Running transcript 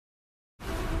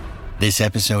This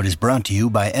episode is brought to you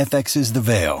by FX's The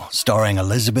Veil, starring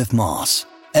Elizabeth Moss.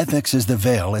 FX's The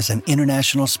Veil is an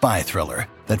international spy thriller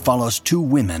that follows two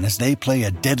women as they play a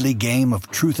deadly game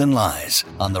of truth and lies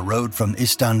on the road from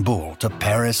Istanbul to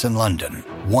Paris and London.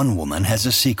 One woman has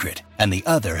a secret, and the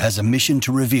other has a mission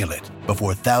to reveal it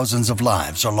before thousands of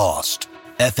lives are lost.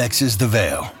 FX's The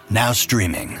Veil, now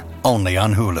streaming, only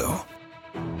on Hulu.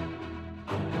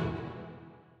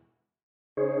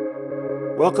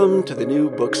 Welcome to the New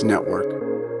Books Network.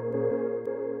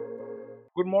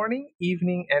 Good morning,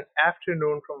 evening, and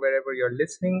afternoon from wherever you're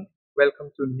listening.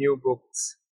 Welcome to New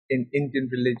Books in Indian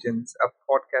Religions, a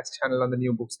podcast channel on the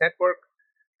New Books Network.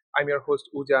 I'm your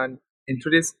host, Ujan. In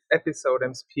today's episode,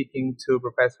 I'm speaking to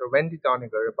Professor Wendy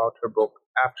Doniger about her book,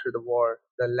 After the War,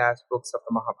 The Last Books of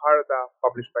the Mahabharata,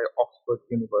 published by Oxford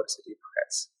University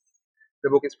Press. The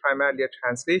book is primarily a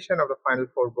translation of the final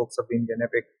four books of the Indian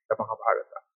epic, the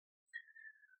Mahabharata.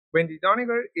 Wendy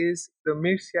Doniger is the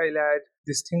Mircea Eliade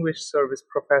Distinguished Service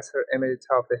Professor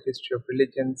Emerita of the History of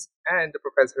Religions and a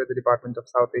professor at the Department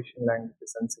of South Asian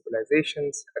Languages and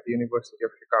Civilizations at the University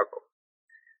of Chicago.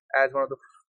 As one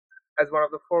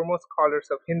of the foremost scholars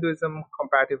of Hinduism,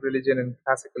 comparative religion, and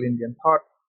classical Indian thought,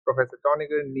 Professor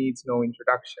Doniger needs no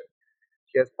introduction.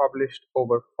 She has published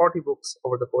over 40 books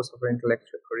over the course of her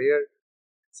intellectual career.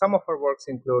 Some of her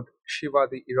works include Shiva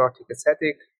the Erotic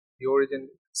Ascetic, The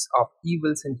Origins of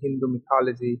Evils in Hindu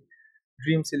Mythology,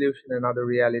 Dream Solution and Other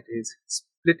Realities,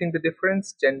 Splitting the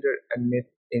Difference, Gender and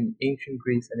Myth in Ancient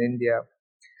Greece and India,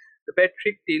 The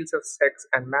Petric Tales of Sex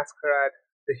and Masquerade,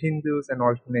 The Hindus and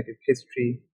Alternative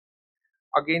History,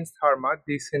 Against Dharma,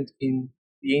 Descent in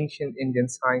the Ancient Indian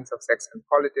Science of Sex and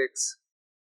Politics,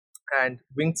 and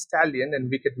Winged Stallion and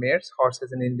Wicked Mares,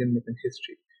 Horses in Indian Myth and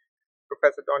History.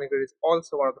 Professor Doniger is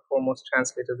also one of the foremost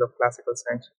translators of classical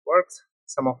sanctioned works.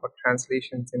 Some of her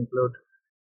translations include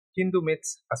Hindu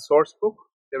Myths, a Source Book,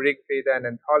 the Rig Veda, an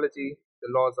Anthology,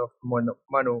 The Laws of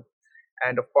Manu,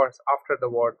 and of course, After the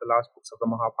War, The Last Books of the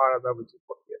Mahabharata, which is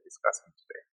what we are discussing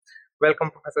today.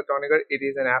 Welcome, Professor Doniger. It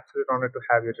is an absolute honor to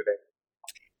have you today.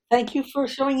 Thank you for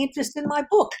showing interest in my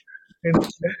book.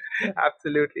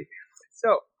 Absolutely.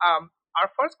 So,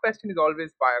 our first question is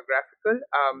always biographical,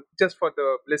 just for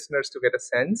the listeners to get a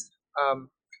sense.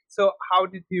 So, how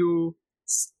did you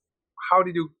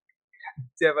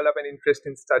develop an interest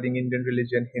in studying Indian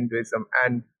religion, Hinduism,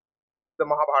 and the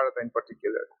Mahabharata in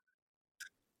particular?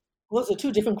 Those are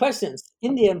two different questions.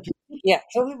 India,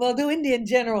 so we'll do India in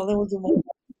general, then we'll do more in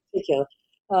particular.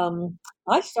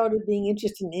 I started being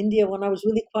interested in India when I was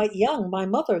really quite young. My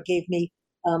mother gave me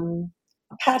a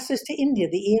Passage to India,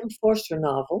 the E.M. Forster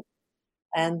novel,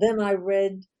 and then I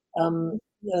read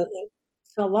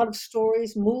a lot of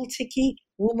stories, Multiki,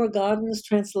 Wilmer Godden's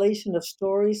translation of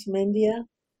stories from India.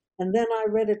 And then I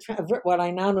read what I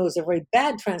now know is a very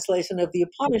bad translation of the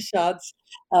Upanishads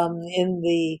in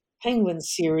the Penguin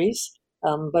series,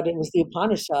 but it was the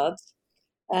Upanishads.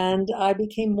 And I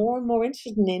became more and more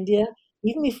interested in India.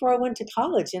 Even before I went to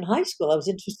college, in high school, I was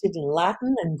interested in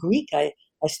Latin and Greek. I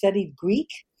studied Greek.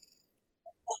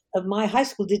 My high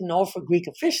school didn't offer Greek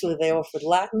officially. They offered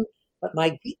Latin. But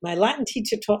my Latin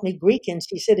teacher taught me Greek, and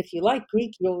she said, if you like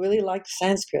Greek, you'll really like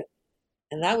Sanskrit.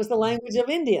 And that was the language of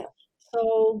India.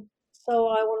 So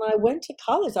when I went to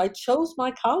college, I chose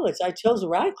my college. I chose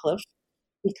Radcliffe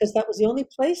because that was the only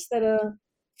place that a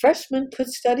freshman could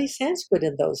study Sanskrit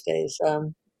in those days.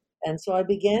 And so I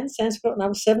began Sanskrit when I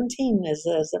was 17 as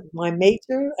my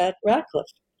major at Radcliffe.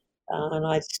 And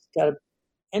I got a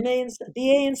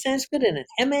BA in Sanskrit and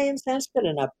an MA in Sanskrit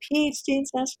and a PhD in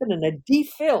Sanskrit and a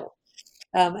DPhil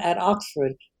at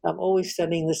Oxford. I'm always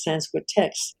studying the Sanskrit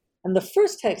texts. And the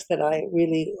first text that I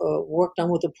really worked on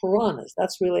were the Puranas.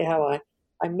 That's really how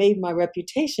I made my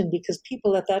reputation, because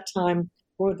people at that time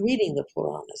weren't reading the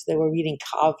Puranas. They were reading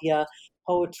Kavya,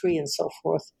 poetry, and so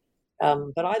forth.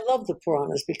 But I loved the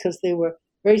Puranas because they were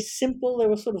very simple. They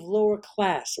were sort of lower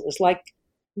class. It was like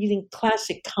reading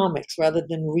classic comics rather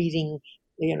than reading,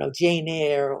 Jane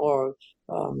Eyre or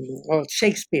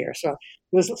Shakespeare. So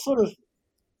it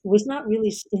was not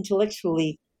really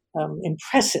intellectually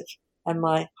impressive. And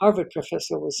my Harvard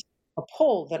professor was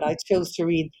appalled that I chose to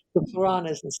read the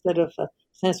Puranas instead of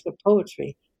Sanskrit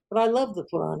poetry. But I love the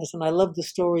Puranas, and I love the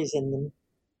stories in them.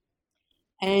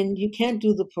 And you can't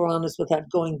do the Puranas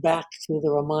without going back to the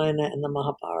Ramayana and the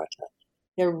Mahabharata.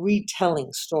 They're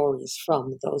retelling stories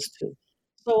from those two.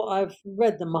 So I've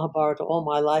read the Mahabharata all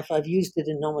my life. I've used it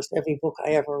in almost every book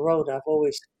I ever wrote. I've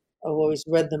always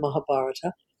read the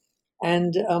Mahabharata.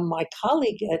 And my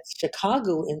colleague at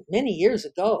Chicago many years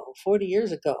ago, 40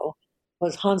 years ago,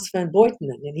 was Hans van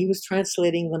Buitenen, and he was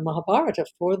translating the Mahabharata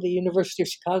for the University of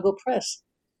Chicago Press.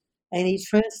 and he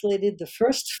translated the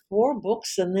first 4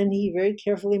 books, and then he very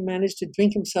carefully managed to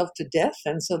drink himself to death,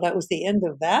 and so that was the end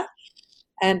of that.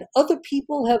 And other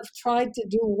people have tried to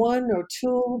do 1 or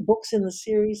 2 books in the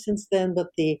series since then, but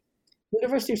the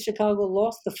University of Chicago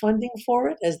lost the funding for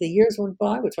it as the years went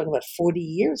by. We're talking about 40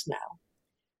 years now.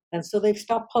 And so they've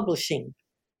stopped publishing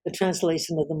the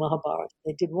translation of the Mahabharata.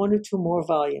 They did 1 or 2 more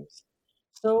volumes.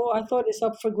 So I thought it's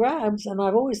up for grabs, and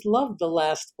I've always loved the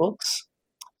last books.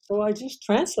 So I just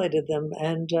translated them,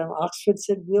 and Oxford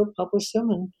said, we'll publish them,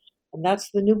 and that's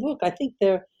the new book. I think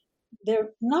they're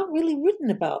not really written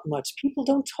about much. People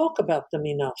don't talk about them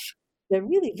enough. They're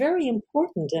really very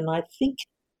important, and I think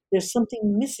there's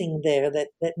something missing there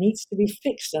that needs to be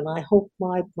fixed, and I hope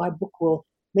my book will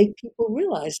make people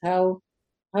realize how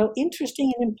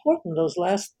interesting and important those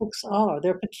last books are.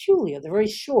 They're peculiar, they're very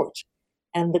short,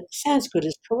 and the Sanskrit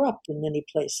is corrupt in many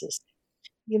places.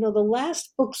 The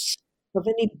last books of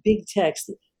any big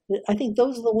text, I think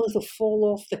those are the ones that fall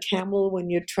off the camel when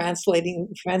you're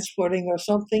transporting or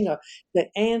something, or the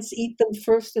ants eat them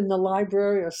first in the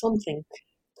library or something.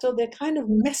 So they're kind of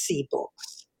messy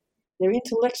books. They're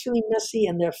intellectually messy,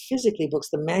 and they're physically books.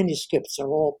 The manuscripts are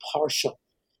all partial.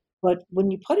 But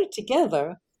when you put it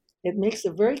together, it makes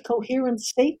a very coherent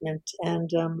statement, and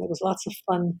it was lots of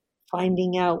fun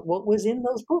finding out what was in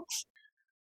those books.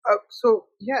 So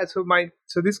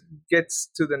this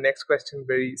gets to the next question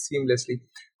very seamlessly.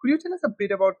 Could you tell us a bit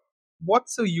about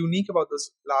what's so unique about those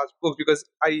last books? Because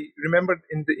I remember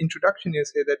in the introduction you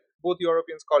say that both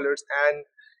European scholars and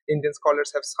Indian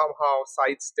scholars have somehow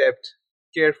sidestepped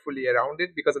carefully around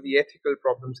it because of the ethical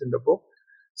problems in the book.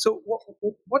 So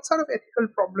what sort of ethical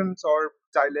problems or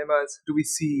dilemmas do we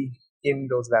see in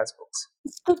those last books?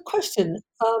 It's a good question.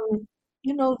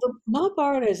 The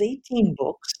Mahabharata has 18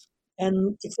 books,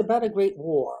 and it's about a great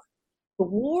war. The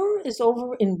war is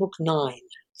over in book 9.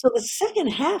 So the second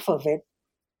half of it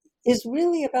is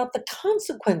really about the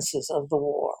consequences of the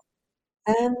war.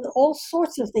 And all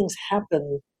sorts of things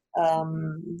happen.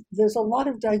 There's a lot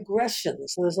of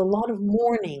digressions. There's a lot of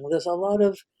mourning. There's a lot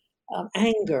of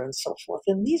anger and so forth.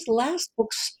 And these last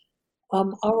books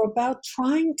are about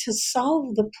trying to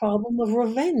solve the problem of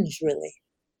revenge, really.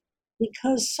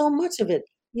 Because so much of it,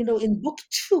 in book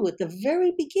 2, at the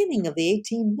very beginning of the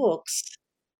 18 books,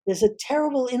 there's a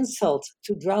terrible insult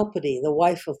to Draupadi, the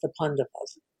wife of the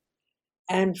Pandavas.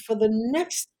 And for the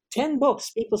next 10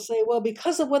 books, people say, well,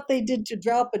 because of what they did to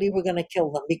Draupadi, we're going to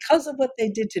kill them. Because of what they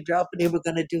did to Draupadi, we're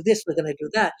going to do this, we're going to do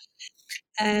that.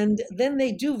 And then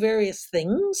they do various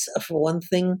things. For one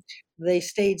thing, they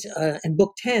stage, in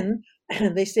book 10,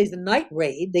 they stage the night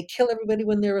raid. They kill everybody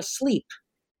when they're asleep,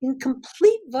 in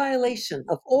complete violation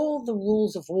of all the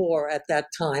rules of war at that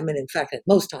time, and in fact at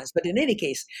most times, but in any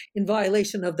case, in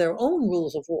violation of their own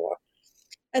rules of war.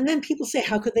 And then people say,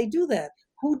 how could they do that?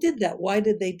 Who did that? Why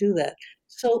did they do that?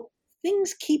 So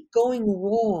things keep going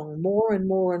wrong more and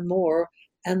more and more,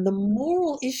 and the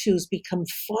moral issues become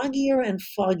foggier and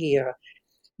foggier.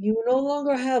 You no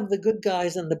longer have the good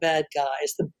guys and the bad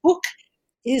guys. The book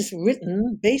is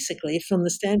written basically from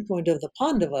the standpoint of the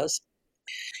Pandavas.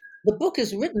 The book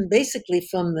is written basically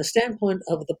from the standpoint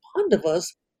of the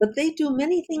Pandavas, but they do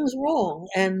many things wrong,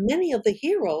 and many of the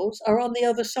heroes are on the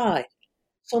other side.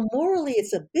 So morally,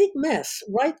 it's a big mess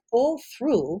right all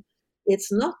through.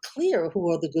 It's not clear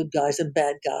who are the good guys and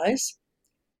bad guys,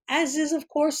 as is, of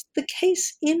course, the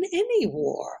case in any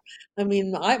war. I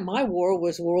mean, my war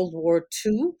was World War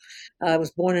II. I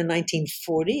was born in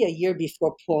 1940, a year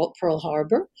before Pearl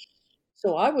Harbor.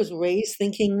 So I was raised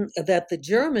thinking that the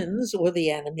Germans were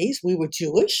the enemies. We were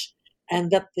Jewish,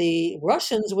 and that the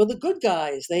Russians were the good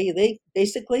guys. They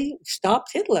basically stopped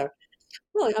Hitler.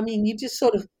 Well, I mean, you just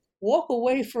sort of walk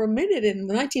away for a minute. In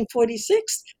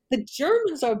 1946, the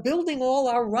Germans are building all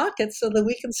our rockets so that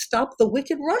we can stop the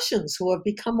wicked Russians who have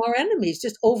become our enemies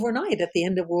just overnight at the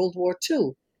end of World War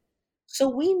II. So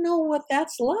we know what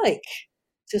that's like,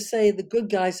 to say the good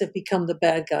guys have become the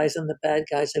bad guys and the bad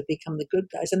guys have become the good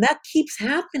guys. And that keeps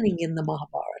happening in the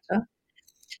Mahabharata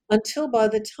until by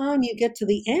the time you get to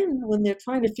the end, when they're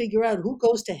trying to figure out who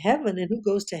goes to heaven and who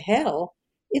goes to hell,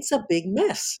 it's a big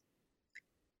mess.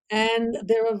 And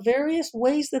there are various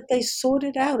ways that they sort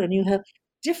it out, and you have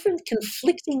different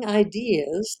conflicting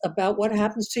ideas about what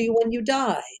happens to you when you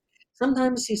die.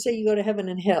 Sometimes you say you go to heaven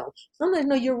and hell. Sometimes,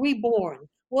 no, you're reborn.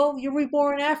 Well, you're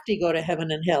reborn after you go to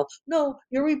heaven and hell. No,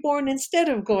 you're reborn instead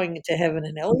of going to heaven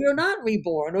and hell. You're not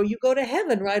reborn, or you go to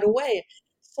heaven right away.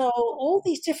 So all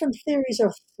these different theories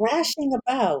are thrashing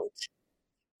about.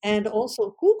 And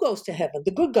also, who goes to heaven?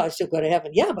 The good guys still go to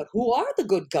heaven. Yeah, but who are the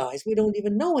good guys? We don't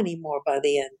even know anymore by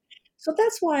the end. So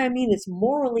that's why I mean it's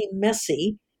morally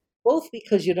messy. both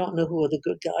because you don't know who are the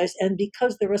good guys and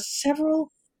because there are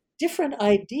several different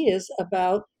ideas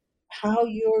about how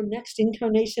your next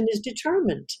incarnation is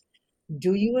determined.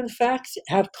 Do you, in fact,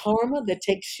 have karma that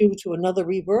takes you to another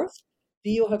rebirth?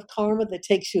 Do you have karma that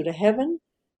takes you to heaven?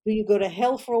 Do you go to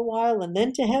hell for a while and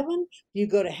then to heaven? Do you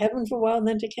go to heaven for a while and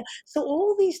then to hell? So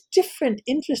all these different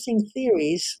interesting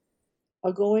theories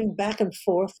are going back and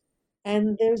forth,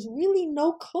 and there's really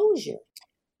no closure.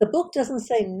 The book doesn't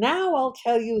say, now I'll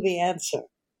tell you the answer.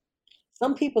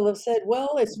 Some people have said,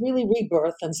 well, it's really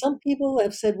rebirth. And some people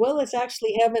have said, well, it's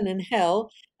actually heaven and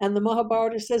hell. And the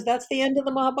Mahabharata says that's the end of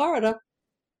the Mahabharata.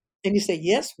 And you say,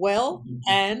 yes, well,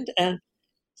 and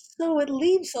so it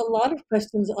leaves a lot of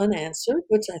questions unanswered,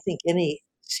 which I think any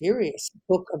serious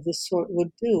book of this sort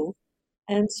would do.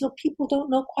 And so people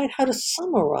don't know quite how to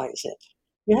summarize it.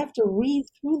 You have to read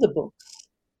through the book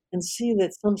and see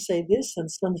that some say this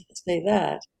and some say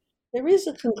that. There is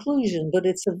a conclusion, but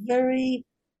it's a very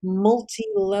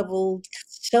multi-leveled,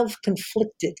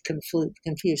 self-conflicted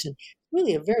confusion.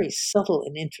 Really a very subtle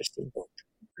and interesting book.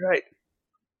 Right.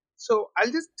 So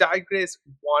I'll just digress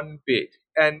one bit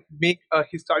and make a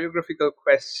historiographical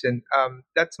question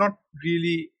that's not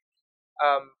really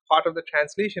part of the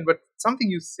translation, but something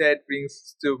you said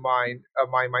brings to mind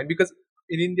my mind, because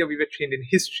in India we were trained in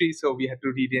history, so we had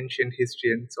to read ancient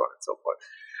history and so on and so forth.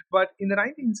 But in the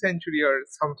 19th century or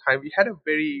sometime, we had a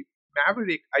very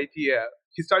maverick idea,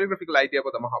 historiographical idea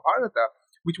about the Mahabharata,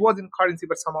 which was in currency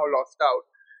but somehow lost out.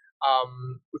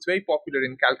 It's very popular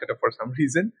in Calcutta for some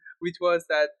reason, which was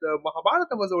that the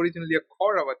Mahabharata was originally a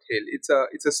Kaurava tale. It's a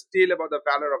tale about the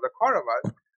valor of the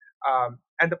Kauravas,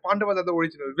 and the Pandavas are the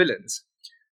original villains.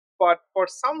 But for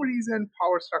some reason,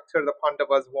 power structure, the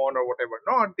Pandavas won or whatever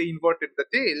not, they inverted the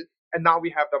tale, and now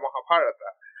we have the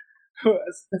Mahabharata.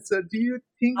 So do you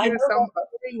think I know there's some... that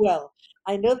very well.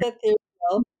 I know that very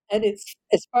well, and it's,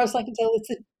 as far as I can tell,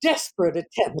 it's a desperate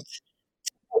attempt,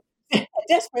 a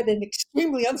desperate and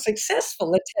extremely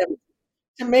unsuccessful attempt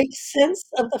to make sense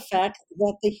of the fact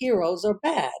that the heroes are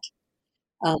bad.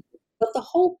 But the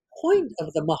whole point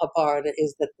of the Mahabharata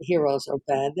is that the heroes are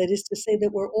bad. That is to say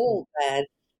that we're all bad.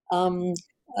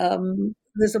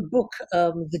 There's a book,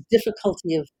 The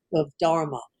Difficulty of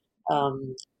Dharma,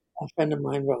 a friend of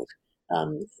mine wrote,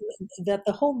 that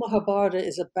the whole Mahabharata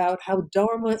is about how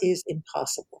Dharma is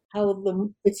impossible, how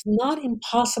it's not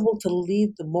impossible to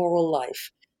lead the moral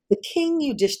life. The king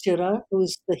Yudhishthira,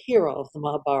 who's the hero of the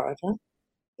Mahabharata,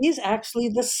 is actually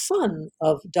the son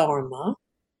of Dharma.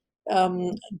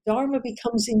 Dharma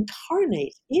becomes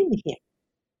incarnate in him.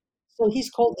 So he's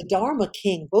called the Dharma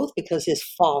king, both because his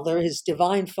father, his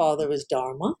divine father, is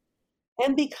Dharma,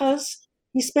 and because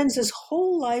he spends his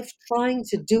whole life trying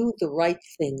to do the right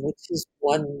thing, which is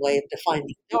one way of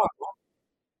defining Dharma,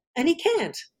 and he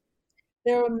can't.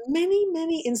 There are many,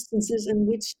 many instances in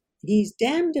which he's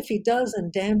damned if he does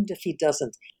and damned if he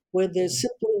doesn't, where there's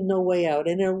simply no way out.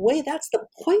 And in a way, that's the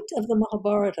point of the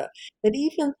Mahabharata, that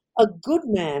even a good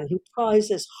man who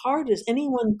tries as hard as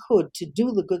anyone could to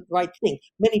do the right thing,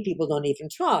 many people don't even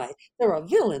try. There are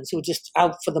villains who are just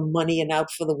out for the money and out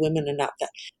for the women and out that.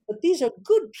 But these are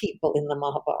good people in the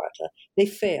Mahabharata. They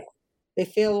fail. They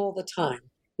fail all the time.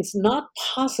 It's not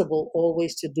possible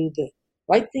always to do the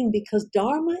right thing because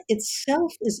Dharma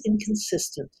itself is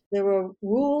inconsistent. There are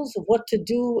rules of what to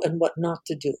do and what not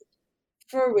to do.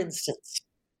 For instance,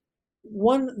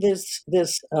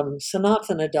 there's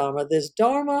Sanatana Dharma, there's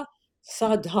Dharma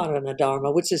Sadharana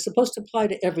Dharma, which is supposed to apply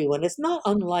to everyone. It's not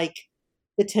unlike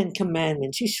the Ten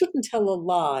Commandments. You shouldn't tell a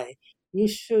lie. You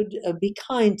should be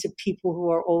kind to people who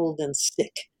are old and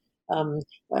sick.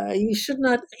 You should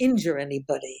not injure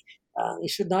anybody. You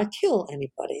should not kill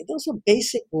anybody. Those are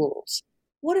basic rules.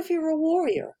 What if you're a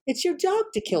warrior? It's your job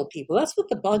to kill people. That's what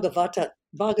the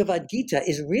Bhagavad Gita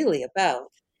is really about.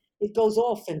 It goes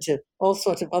off into all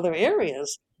sorts of other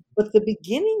areas. But the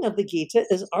beginning of the Gita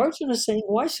is Arjuna saying,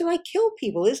 why should I kill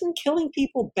people? Isn't killing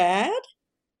people bad?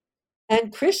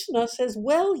 And Krishna says,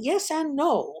 well, yes and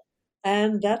no.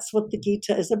 And that's what the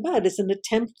Gita is about. It's an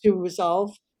attempt to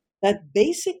resolve that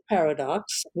basic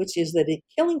paradox, which is that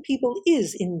killing people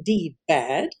is indeed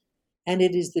bad, and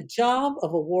it is the job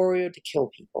of a warrior to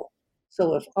kill people.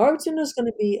 So if Arjuna is going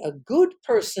to be a good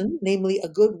person, namely a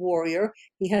good warrior,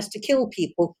 he has to kill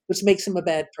people, which makes him a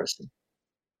bad person.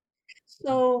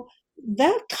 So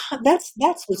that's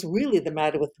what's really the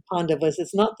matter with the Pandavas.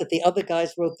 It's not that the other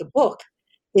guys wrote the book.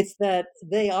 It's that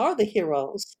they are the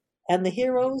heroes, and the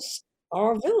heroes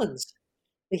are villains.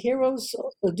 The heroes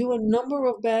do a number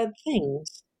of bad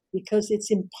things because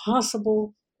it's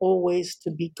impossible always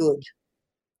to be good.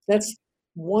 That's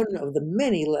one of the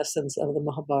many lessons of the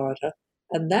Mahabharata.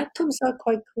 And that comes out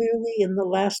quite clearly in the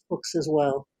last books as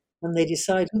well, when they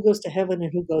decide who goes to heaven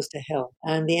and who goes to hell.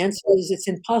 And the answer is it's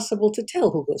impossible to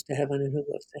tell who goes to heaven and who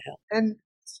goes to hell. And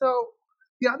so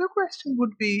the other question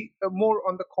would be more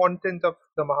on the content of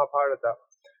the Mahabharata.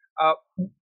 Uh,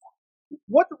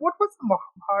 what was the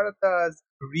Mahabharata's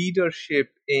readership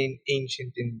in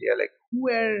ancient India? Like, who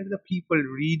were the people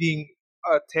reading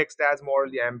a text as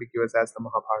morally ambiguous as the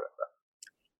Mahabharata?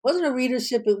 It wasn't a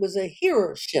readership, it was a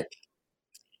hearership.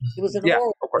 It was an Yeah,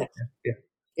 oral of course. text. Yeah.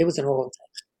 It was an oral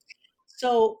text.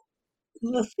 So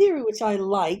the theory which I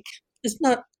like, is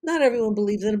not everyone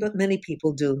believes in it, but many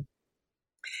people do,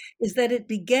 is that it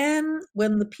began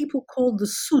when the people called the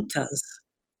Sutas,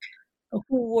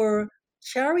 who were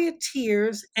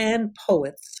charioteers and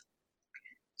poets,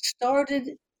 started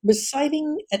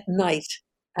reciting at night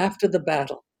after the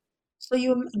battle. So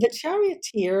the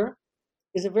charioteer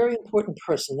is a very important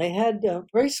person. They had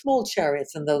very small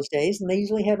chariots in those days, and they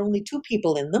usually had only two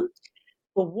people in them.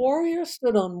 The warrior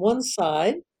stood on one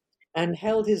side and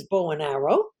held his bow and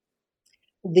arrow.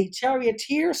 The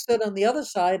charioteer stood on the other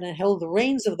side and held the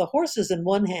reins of the horses in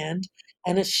one hand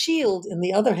and a shield in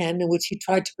the other hand in which he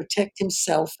tried to protect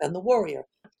himself and the warrior.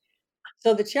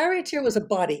 So the charioteer was a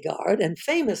bodyguard, and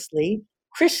famously,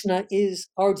 Krishna is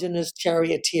Arjuna's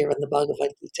charioteer in the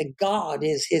Bhagavad Gita. God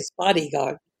is his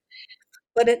bodyguard.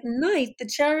 But at night, the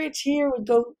charioteer would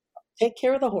go take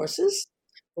care of the horses.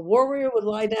 The warrior would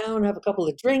lie down, have a couple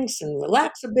of drinks, and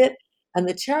relax a bit. And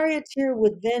the charioteer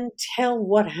would then tell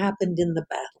what happened in the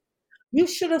battle. You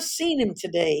should have seen him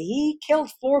today. He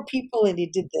killed 4 people and he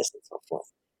did this and so forth.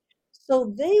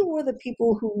 So they were the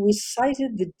people who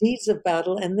recited the deeds of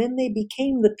battle, and then they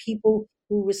became the people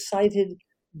who recited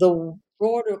the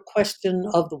broader question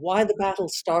of why the battle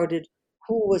started,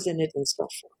 who was in it, and so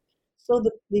forth. So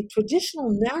the traditional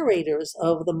narrators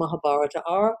of the Mahabharata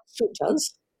are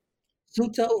suttas.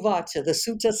 Sutta uvacha, the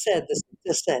sutta said,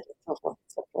 and so forth, and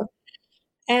so forth.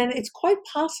 And it's quite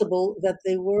possible that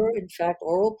they were, in fact,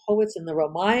 oral poets in the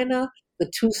Ramayana.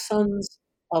 The 2 sons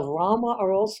of Rama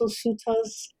are also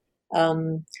suttas.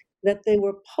 That they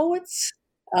were poets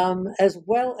as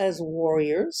well as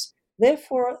warriors.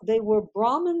 Therefore, they were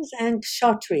Brahmins and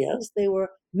Kshatriyas. They were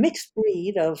mixed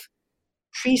breed of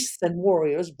priests and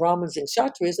warriors, Brahmins and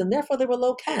Kshatriyas, and therefore they were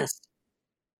low caste,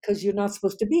 because you're not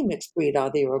supposed to be mixed breed,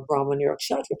 either you're a Brahmin or a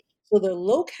Kshatriya. So they're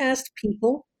low caste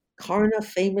people. Karna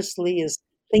famously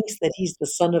thinks that he's the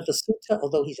son of a Sutta,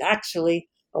 although he's actually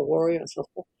a warrior and so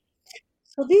forth.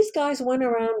 So these guys went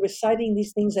around reciting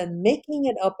these things and making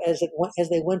it up as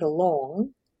they went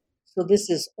along. So this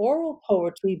is oral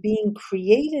poetry being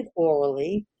created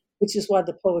orally, which is why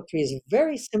the poetry is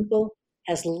very simple,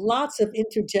 has lots of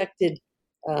interjected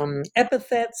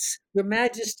epithets, Your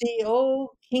Majesty,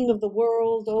 oh King of the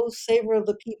world, oh Savior of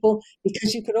the people,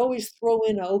 because you could always throw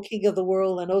in oh King of the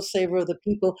world and oh Savior of the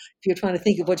people if you're trying to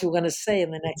think of what you're going to say in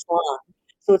the next line.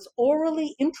 So it's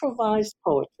orally improvised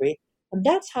poetry, and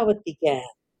that's how it began.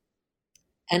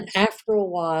 And after a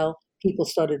while, people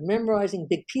started memorizing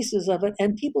big pieces of it,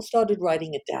 and people started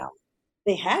writing it down.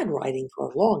 They had writing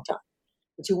for a long time,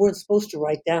 but you weren't supposed to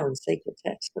write down sacred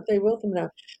texts, but they wrote them down.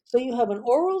 So you have an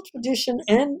oral tradition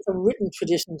and a written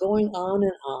tradition going on,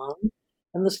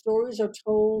 and the stories are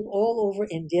told all over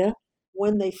India.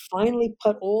 When they finally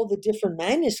put all the different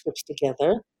manuscripts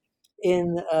together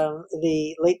in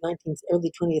the late 19th,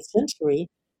 early 20th century,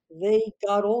 they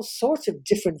got all sorts of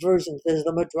different versions. There's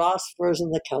the Madras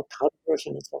version, the Calcutta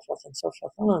version, and so forth and so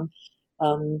forth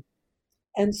on.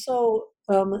 And so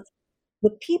the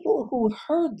people who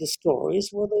heard the stories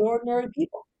were the ordinary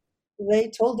people. They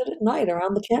told it at night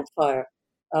around the campfire.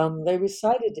 They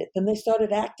recited it. Then they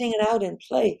started acting it out in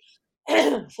play.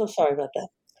 So sorry about that.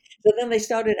 So then they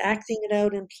started acting it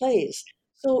out in plays.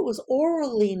 So it was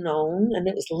orally known and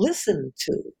it was listened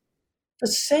to for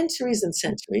centuries and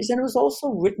centuries, and it was also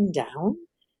written down.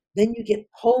 Then you get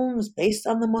poems based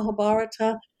on the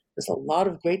Mahabharata. There's a lot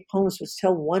of great poems which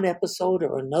tell one episode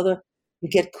or another. You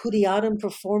get Kudiyattam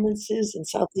performances in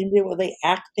South India where they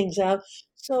act things out.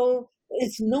 So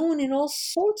it's known in all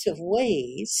sorts of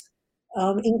ways,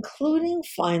 including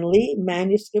finally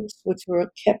manuscripts which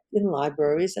were kept in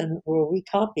libraries and were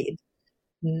recopied,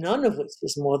 none of which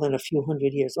is more than a few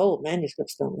hundred years old.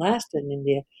 Manuscripts don't last in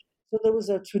India. So there was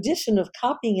a tradition of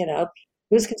copying it out.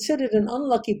 It was considered an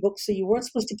unlucky book, so you weren't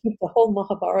supposed to keep the whole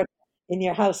Mahabharata in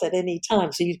your house at any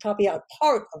time. So you'd copy out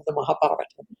part of the Mahabharata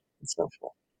and so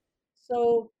forth.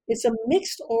 So it's a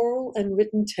mixed oral and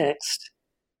written text,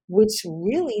 which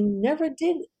really never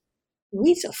did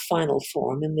reach a final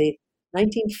form. In the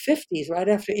 1950s, right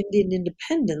after Indian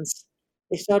independence,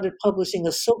 they started publishing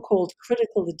a so-called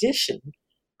critical edition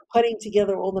putting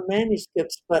together all the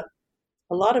manuscripts, but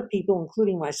a lot of people,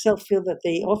 including myself, feel that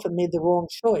they often made the wrong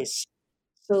choice.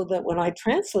 So that when I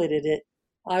translated it,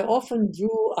 I often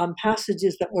drew on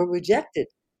passages that were rejected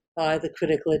by the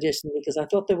critical edition because I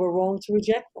thought they were wrong to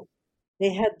reject them.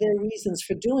 They had their reasons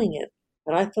for doing it,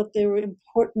 but I thought they were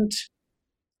important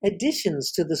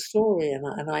additions to the story, and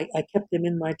I kept them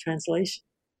in my translation.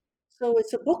 So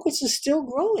it's a book which is still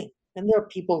growing. And there are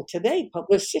people today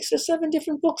publish 6 or 7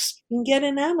 different books you can get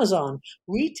in Amazon,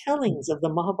 retellings of the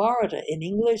Mahabharata in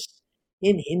English,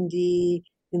 in Hindi,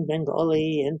 in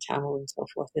Bengali, in Tamil, and so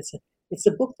forth. It's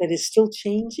a book that is still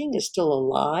changing, is still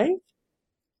alive,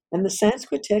 and the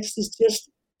Sanskrit text is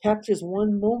just captures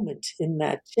one moment in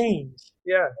that change.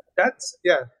 Yeah, that's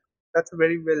a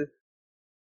very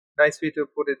nice way to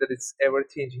put it, that it's ever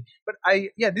changing. But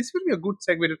this will be a good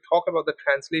segue to talk about the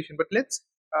translation. But let's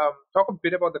talk a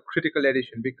bit about the critical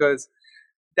edition, because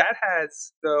that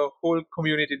has the whole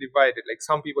community divided. Like,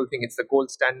 some people think it's the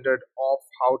gold standard of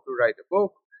how to write a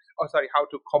book, how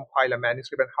to compile a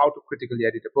manuscript and how to critically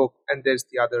edit a book. And there's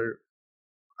the other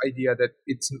idea that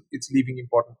it's leaving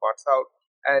important parts out.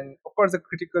 And of course, the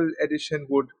critical edition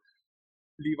would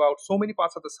leave out so many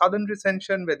parts of the southern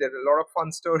recension where there are a lot of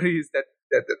fun stories that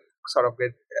sort of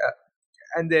get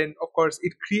and then of course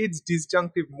it creates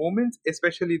disjunctive moments,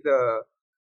 especially the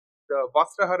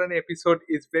Vastraharana episode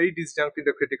is very disjunct in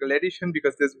the critical edition,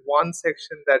 because there's one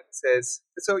section that says,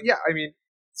 I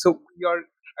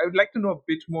would like to know a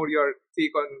bit more your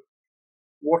take on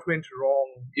what went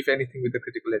wrong, if anything, with the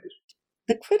critical edition.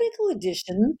 The critical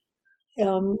edition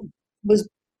was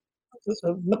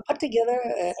put together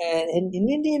in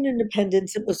Indian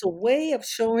independence. It was a way of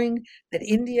showing that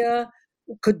India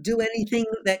could do anything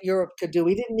that Europe could do.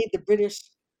 We didn't need the British.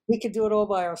 We could do it all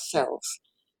by ourselves.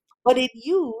 But it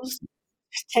used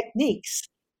techniques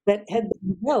that had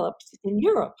been developed in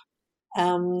Europe.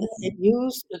 It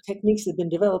used the techniques that had been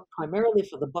developed primarily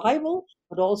for the Bible,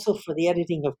 but also for the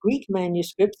editing of Greek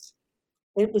manuscripts.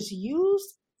 It was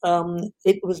used,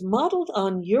 it was modeled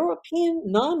on European,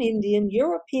 non-Indian,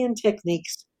 European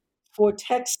techniques for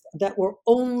texts that were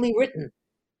only written.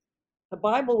 The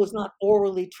Bible was not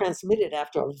orally transmitted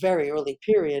after a very early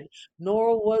period,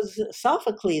 nor was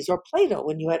Sophocles or Plato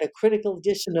when you had a critical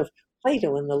edition of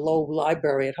Plato in the Loeb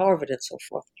Library at Harvard and so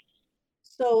forth.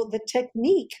 So the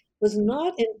technique was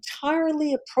not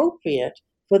entirely appropriate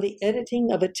for the editing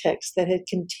of a text that had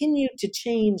continued to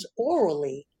change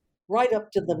orally right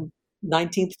up to the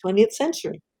 19th, 20th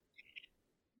century.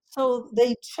 So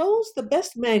they chose the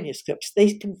best manuscripts.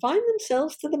 They confined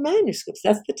themselves to the manuscripts.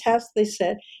 That's the task they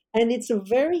set. And it's a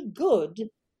very good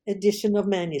edition of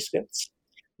manuscripts,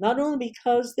 not only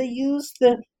because they used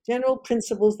the general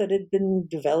principles that had been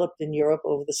developed in Europe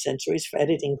over the centuries for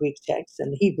editing Greek texts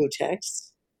and Hebrew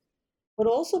texts, but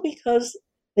also because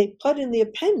they put in the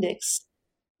appendix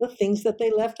the things that they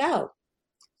left out.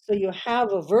 So you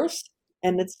have a verse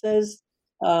and it says,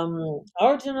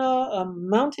 Arjuna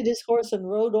mounted his horse and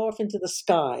rode off into the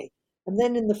sky. And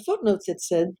then in the footnotes it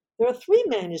said, there are 3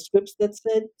 manuscripts that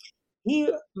said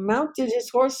he mounted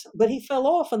his horse, but he fell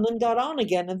off and then got on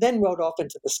again and then rode off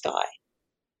into the sky.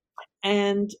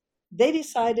 And they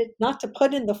decided not to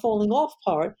put in the falling off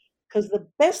part because the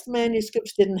best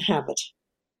manuscripts didn't have it.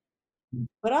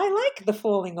 But I like the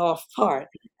falling off part.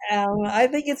 I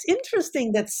think it's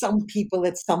interesting that some people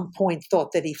at some point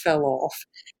thought that he fell off.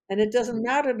 And it doesn't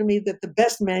matter to me that the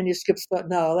best manuscripts thought,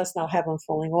 no, let's not have him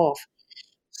falling off.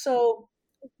 So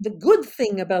the good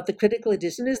thing about the critical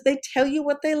edition is they tell you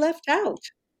what they left out.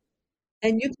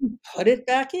 And you can put it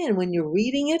back in. When you're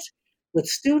reading it with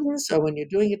students or when you're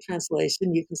doing a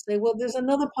translation, you can say, well, there's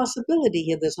another possibility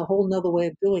here. There's a whole nother way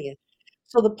of doing it.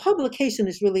 So the publication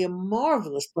is really a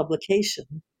marvelous publication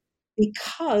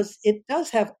because it does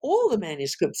have all the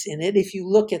manuscripts in it if you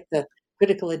look at the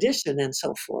critical edition and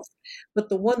so forth. But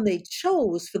the one they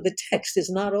chose for the text is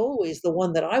not always the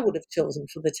one that I would have chosen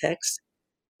for the text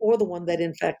or the one that,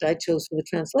 in fact, I chose for the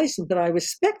translation. But I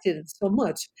respected it so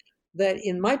much that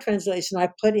in my translation, I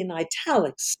put in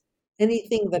italics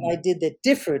anything that I did that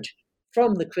differed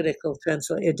from the critical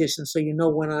edition, so you know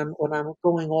when I'm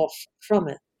going off from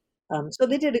it. So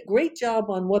they did a great job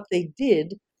on what they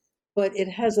did, but it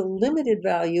has a limited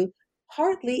value.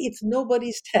 Partly, it's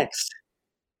nobody's text.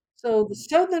 So the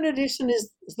Southern edition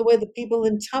is the way the people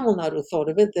in Tamil Nadu thought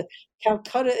of it. The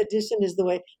Calcutta edition is the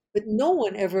way, but no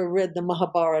one ever read the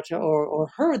Mahabharata or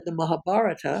heard the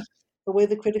Mahabharata the way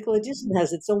the critical edition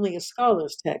has. It's only a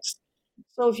scholar's text.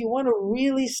 So if you want to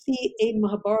really see a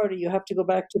Mahabharata, you have to go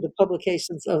back to the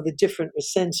publications of the different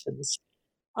recensions.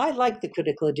 I like the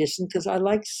critical edition because I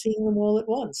like seeing them all at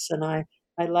once, and I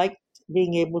like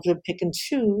being able to pick and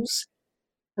choose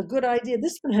a good idea.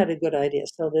 This one had a good idea.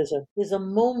 So there's a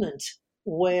moment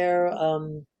where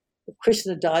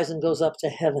Krishna dies and goes up to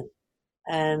heaven,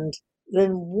 and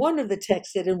then one of the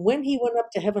texts said, and when he went up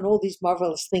to heaven, all these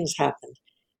marvelous things happened.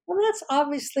 Well, that's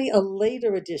obviously a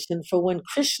later addition for when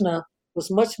Krishna was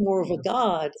much more of a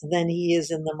god than he is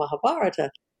in the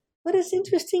Mahabharata. But it's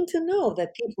interesting to know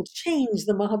that people changed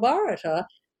the Mahabharata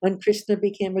when Krishna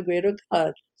became a greater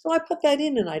god. So I put that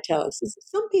in italics.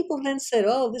 Some people then said,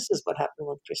 oh, this is what happened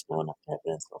when Krishna went up to heaven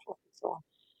and so forth and so on.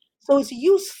 So it's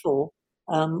useful,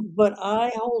 but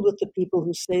I hold with the people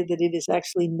who say that it is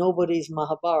actually nobody's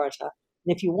Mahabharata.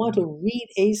 And if you want to read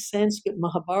a Sanskrit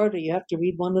Mahabharata, you have to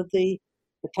read one of the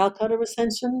Calcutta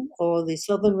recension or the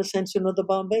Southern recension or the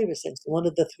Bombay recension, one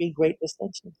of the three great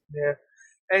recensions. Yeah.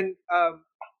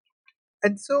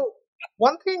 And so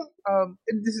one thing,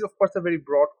 and this is of course a very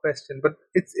broad question, but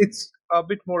it's a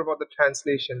bit more about the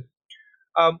translation.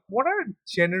 What are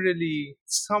generally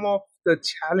some of the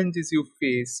challenges you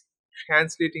face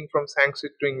translating from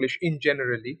Sanskrit to English in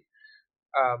generally,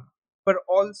 but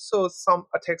also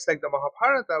a text like the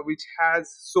Mahabharata, which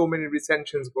has so many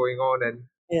recensions going on? And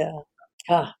yeah,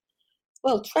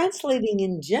 well, translating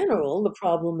in general, the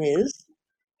problem is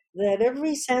that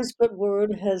every Sanskrit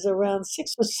word has around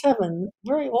 6 or 7,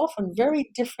 very often very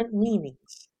different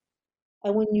meanings.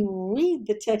 And when you read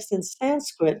the text in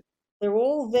Sanskrit, they're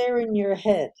all there in your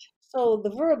head. So the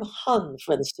verb hun,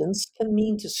 for instance, can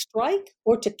mean to strike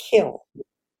or to kill.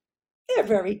 They're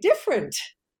very different.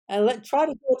 And try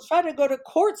to go to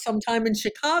court sometime in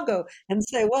Chicago and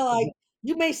say, well,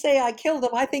 you may say I killed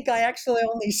him. I think I actually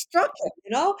only struck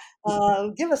him,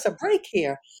 give us a break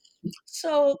here.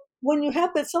 So when you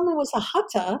have that someone was a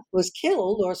hata, was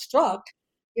killed or struck,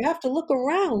 you have to look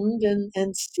around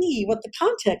and see what the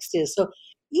context is. So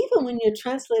even when you're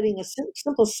translating a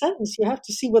simple sentence, you have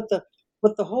to see what the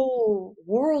whole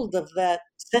world of that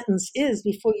sentence is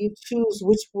before you choose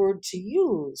which word to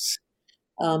use.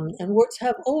 And words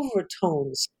have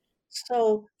overtones.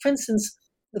 So, for instance,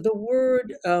 the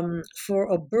word for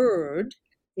a bird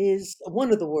is,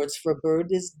 one of the words for a bird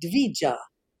is dvija,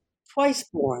 twice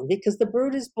born, because the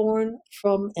bird is born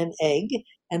from an egg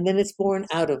and then it's born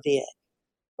out of the egg.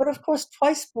 But of course,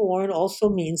 twice born also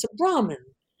means a Brahmin,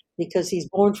 because he's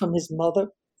born from his mother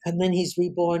and then he's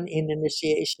reborn in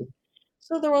initiation.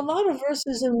 So there are a lot of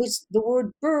verses in which the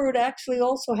word bird actually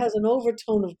also has an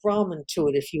overtone of Brahmin to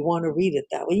it, if you want to read it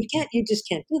that way. You just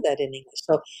can't do that in English.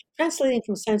 So translating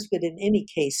from Sanskrit in any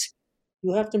case,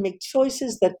 you have to make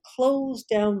choices that close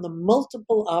down the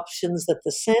multiple options that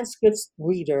the Sanskrit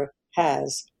reader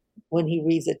has when he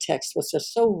reads a text, which are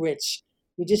so rich,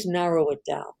 you just narrow it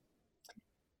down.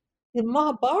 The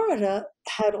Mahabharata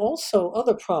had also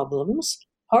other problems,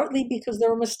 partly because there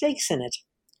were mistakes in it.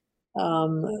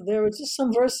 There are just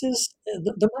some verses.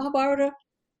 The Mahabharata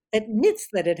admits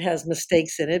that it has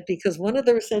mistakes in it, because one of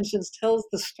the recensions tells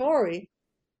the story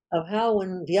of how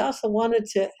when Vyasa wanted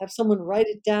to have someone write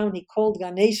it down, he called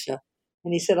Ganesha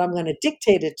and he said, I'm going to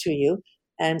dictate it to you.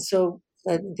 And so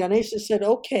Ganesha said,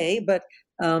 okay, but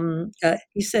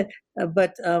he said,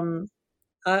 you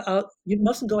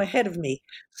mustn't go ahead of me.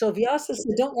 So Vyasa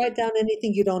said, don't write down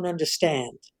anything you don't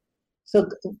understand. So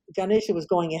Ganesha was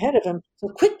going ahead of him. So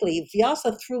quickly,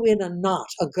 Vyasa threw in a knot,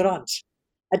 a grunt,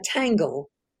 a tangle,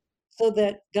 so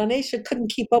that Ganesha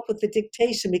couldn't keep up with the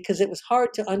dictation because it was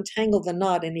hard to untangle the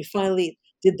knot, and he finally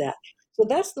did that. So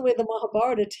that's the way the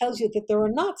Mahabharata tells you that there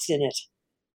are knots in it.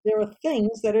 There are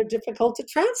things that are difficult to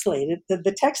translate.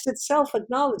 The text itself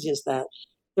acknowledges that.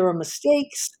 There are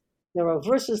mistakes, there are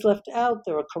verses left out,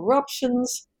 there are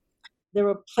corruptions. There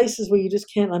are places where you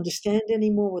just can't understand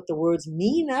anymore what the words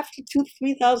mean after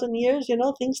 2,000-3,000 years.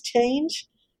 Things change.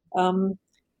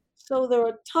 So there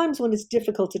are times when it's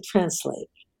difficult to translate.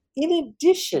 In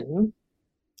addition,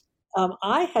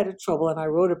 I had a trouble, and I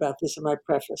wrote about this in my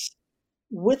preface,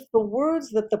 with the words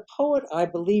that the poet, I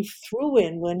believe, threw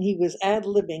in when he was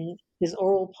ad-libbing his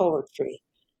oral poetry.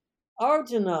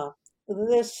 Arjuna,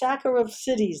 the sacker of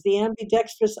cities, the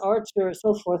ambidextrous archer, and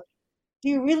so forth. Do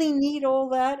you really need all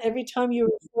that every time you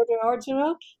refer to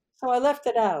Arjuna? So I left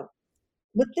it out.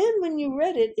 But then when you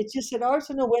read it, it just said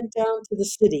Arjuna went down to the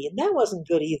city, and that wasn't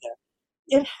good either.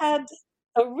 It had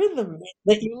a rhythm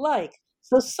that you like.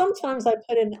 So sometimes I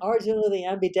put in Arjuna, the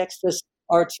ambidextrous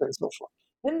archer, and so forth.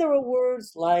 Then there are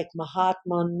words like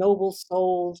Mahatma, noble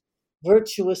souled,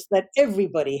 virtuous, that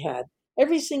everybody had.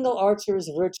 Every single archer is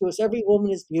virtuous, every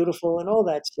woman is beautiful, and all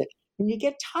that shit. And you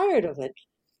get tired of it.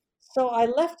 So I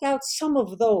left out some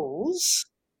of those,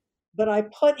 but I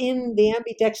put in the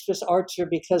ambidextrous archer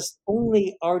because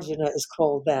only Arjuna is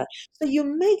called that. So you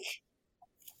make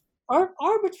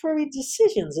arbitrary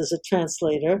decisions as a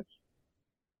translator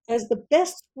as the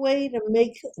best way to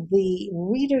make the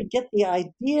reader get the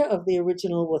idea of the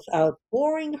original without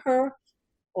boring her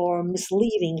or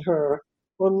misleading her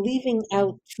or leaving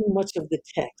out too much of the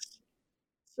text.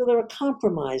 So there are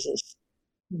compromises,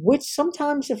 which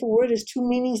sometimes, if a word has two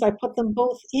meanings, I put them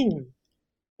both in.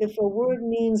 If a word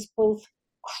means both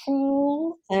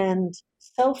cruel and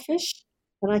selfish,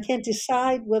 and I can't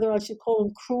decide whether I should call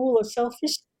him cruel or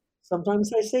selfish,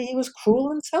 sometimes I say he was cruel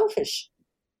and selfish.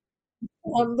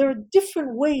 There are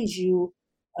different ways you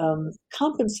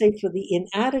compensate for the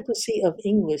inadequacy of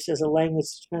English as a language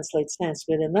to translate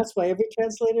Sanskrit, and that's why every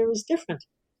translator is different.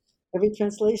 Every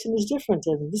translation is different,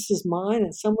 and this is mine,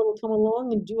 and someone will come along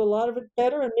and do a lot of it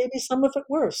better, and maybe some of it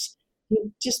worse.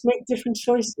 You just make different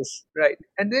choices. Right.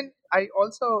 And then I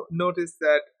also noticed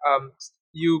that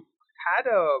you had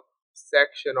a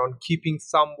section on keeping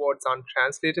some words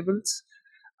untranslatables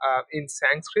in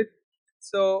Sanskrit.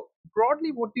 So,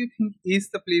 broadly, what do you think is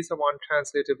the place of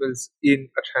untranslatables in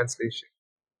a translation?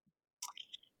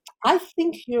 I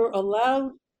think you're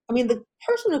allowed. I mean, the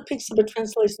person who picks up a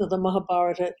translation of the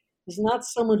Mahabharata is not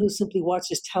someone who simply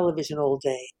watches television all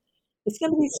day. It's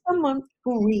going to be someone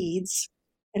who reads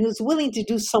and who's willing to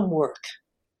do some work.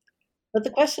 But the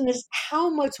question is,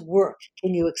 how much work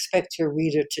can you expect your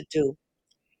reader to do?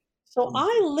 So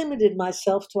I limited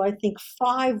myself to, I think,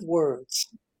 5 words.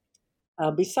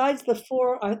 Besides the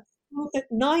 4,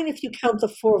 9 if you count the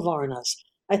 4 Varnas.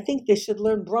 I think they should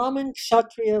learn Brahmin,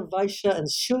 Kshatriya, Vaishya, and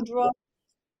Shudra.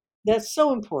 That's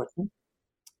so important.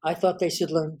 I thought they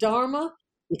should learn Dharma,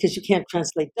 because you can't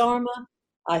translate Dharma.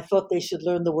 I thought they should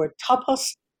learn the word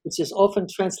tapas, which is often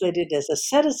translated as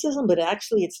asceticism, but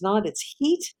actually it's not, it's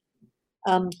heat.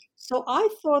 So I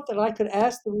thought that I could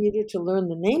ask the reader to learn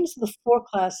the names of the 4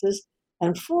 classes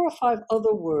and 4 or 5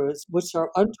 other words which are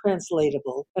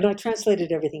untranslatable, and I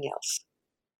translated everything else.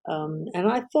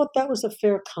 And I thought that was a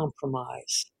fair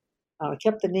compromise. I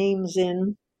kept the names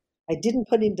in. I didn't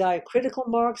put in diacritical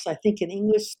marks. I think an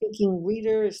English-speaking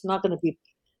reader is not going to be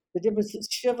the difference is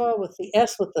Shiva with the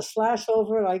S with the slash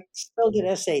over it. I spelled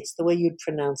it SH, the way you'd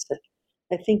pronounce it.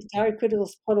 I think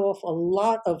diacriticals put off a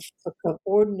lot of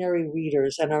ordinary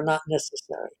readers and are not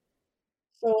necessary.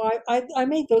 So I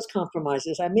made those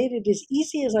compromises. I made it as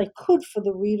easy as I could for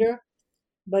the reader,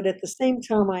 but at the same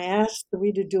time, I asked the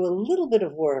reader to do a little bit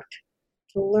of work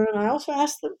to learn. I also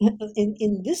asked them,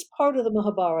 in this part of the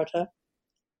Mahabharata,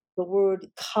 the word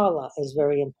kala is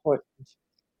very important.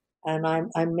 And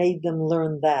I made them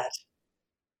learn that.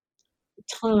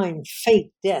 Time,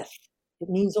 fate, death. It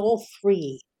means all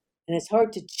 3. And it's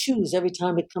hard to choose every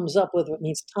time it comes up whether it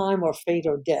means time or fate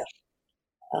or death.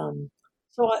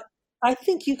 So I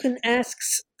think you can ask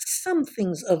some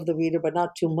things of the reader, but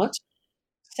not too much.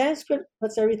 Sanskrit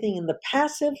puts everything in the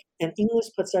passive, and English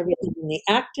puts everything in the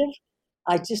active.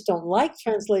 I just don't like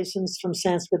translations from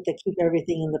Sanskrit that keep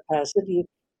everything in the passive.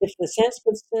 If the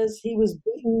Sanskrit says he was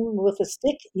beaten with a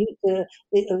stick,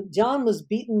 John was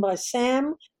beaten by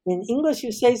Sam. In English,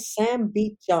 you say Sam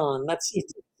beat John.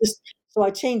 So I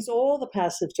changed all the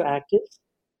passive to active.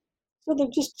 So they're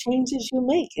just changes you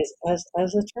make as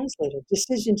a translator,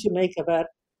 decisions you make about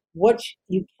what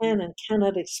you can and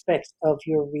cannot expect of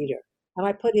your reader. And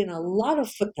I put in a lot of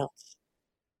footnotes.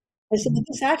 I said, what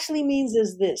this actually means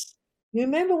is this. You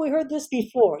remember we heard this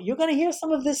before. You're going to hear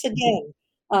some of this again.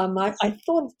 I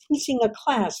thought of teaching a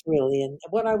class, really, and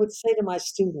what I would say to my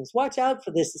students, watch out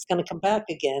for this. It's going to come back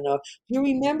again. Or, do you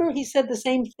remember he said the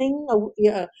same thing?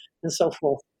 Yeah, and so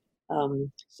forth.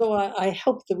 So I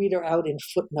help the reader out in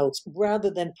footnotes rather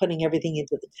than putting everything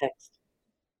into the text.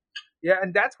 Yeah,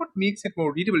 and that's what makes it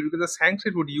more readable, because the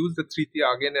Sanskrit would use the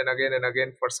Tritiya again and again and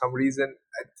again for some reason.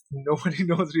 Nobody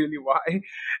knows really why.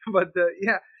 But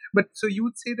yeah, but so you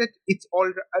would say that it's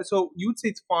all. So you'd say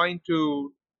it's fine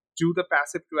to do the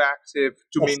passive to active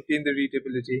to Yes. maintain the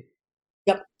readability.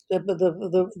 Yep.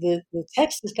 The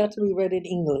text has got to be read in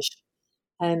English,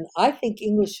 and I think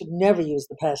English should never use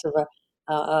the passive.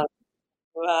 I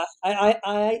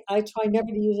try never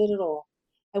to use it at all.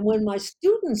 And when my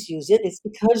students use it, it's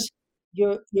because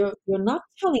you're not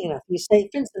telling enough. You say,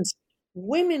 for instance,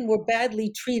 women were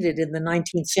badly treated in the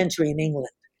 19th century in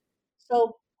England.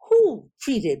 So who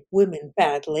treated women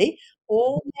badly?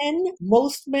 All men,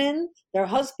 most men, their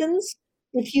husbands.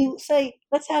 If you say,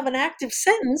 let's have an active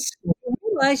sentence, you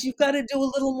realize you've got to do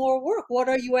a little more work. What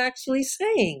are you actually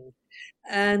saying?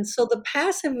 And so the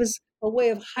passive is a way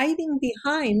of hiding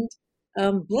behind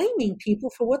blaming people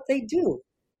for what they do.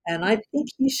 And I think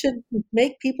you should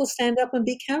make people stand up and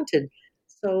be counted.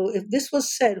 So if this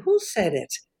was said, who said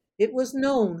it? It was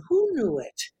known. Who knew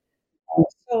it?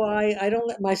 So I don't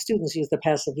let my students use the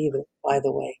passive either, by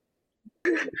the way.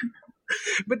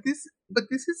 But this but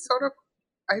this is sort of,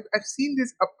 I've seen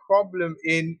this a problem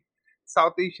in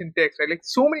South Asian text, right? Like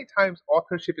so many times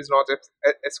authorship is not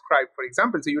ascribed, for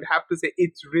example. So you'd have to say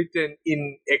it's written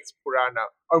in X Purana,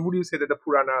 or would you say that the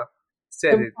Purana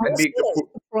said it and make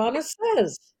The Purana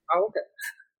says. Oh, okay.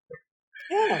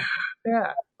 Yeah.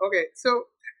 Yeah. Okay. So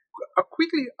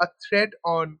quickly a thread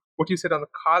on what you said on the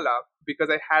Kala, because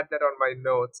I had that on my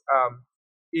notes.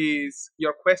 Is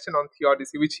your question on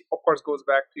theodicy, which of course goes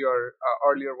back to your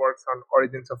earlier works on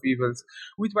origins of evils,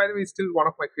 which by the way is still one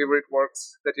of my favorite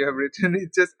works that you have written.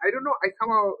 It's just, I don't know, I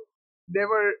somehow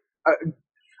never,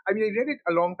 I mean, I read it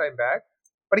a long time back,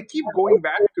 but I keep going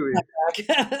back to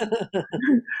it.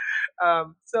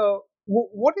 So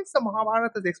what is the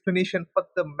Mahabharata's explanation for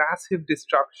the massive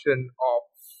destruction of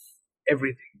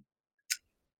everything?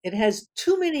 It has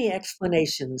too many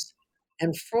explanations,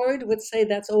 and Freud would say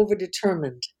that's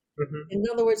overdetermined. Mm-hmm. In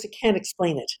other words, it can't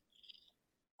explain it.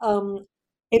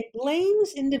 It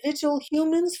blames individual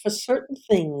humans for certain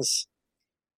things.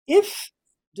 If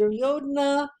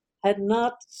Duryodhana had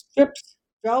not stripped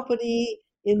Draupadi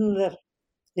in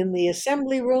the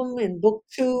assembly room in book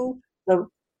 2, the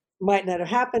might not have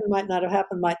happened, might not have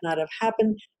happened, might not have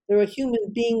happened. There are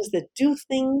human beings that do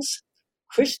things.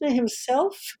 Krishna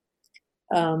himself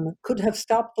could have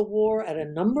stopped the war at a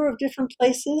number of different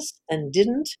places and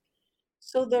didn't.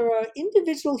 So there are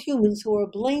individual humans who are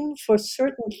blamed for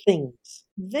certain things.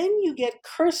 Then you get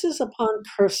curses upon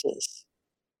curses.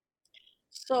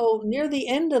 So near the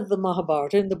end of the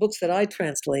Mahabharata, in the books that I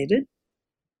translated,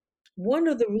 one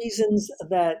of the reasons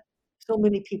that so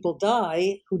many people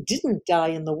die who didn't die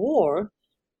in the war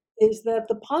is that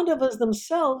the Pandavas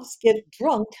themselves get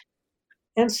drunk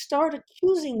and start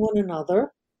accusing one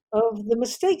another of the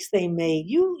mistakes they made.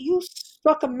 You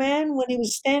struck a man when he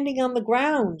was standing on the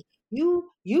ground.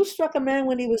 You struck a man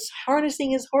when he was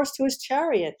harnessing his horse to his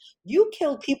chariot. You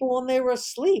killed people when they were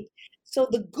asleep. So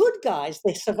the good guys,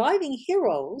 the surviving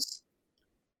heroes,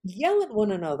 yell at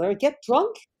one another, get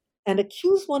drunk, and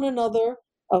accuse one another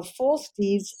of false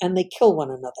deeds, and they kill one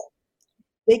another.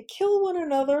 They kill one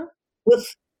another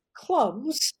with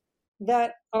clubs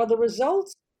that are the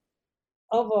result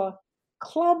of a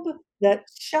club that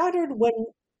shattered when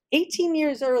 18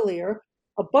 years earlier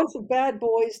a bunch of bad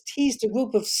boys teased a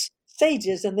group of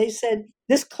sages, and they said,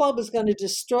 this club is going to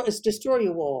destroy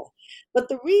you all. But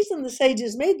the reason the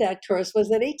sages made that curse was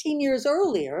that 18 years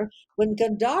earlier, when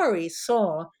Gandhari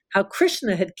saw how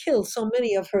Krishna had killed so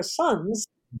many of her sons,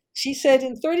 she said,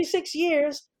 in 36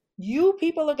 years, you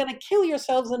people are going to kill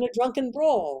yourselves in a drunken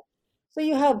brawl. So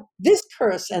you have this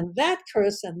curse and that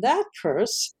curse and that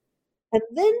curse. And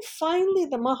then finally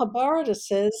the Mahabharata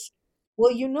says,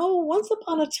 well, once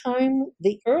upon a time,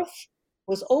 the earth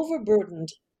was overburdened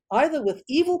either with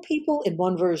evil people in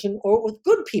one version or with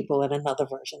good people in another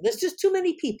version. There's just too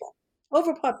many people,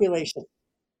 overpopulation.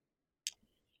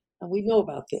 And we know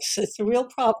about this. It's a real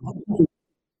problem.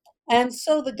 And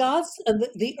so the gods,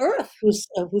 the earth, who's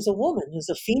a woman, who's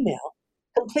a female,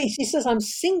 she says, I'm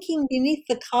sinking beneath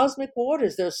the cosmic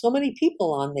waters. There are so many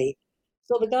people on me.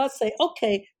 So the gods say,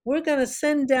 okay, we're going to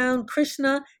send down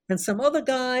Krishna and some other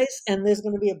guys, and there's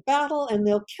going to be a battle, and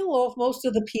they'll kill off most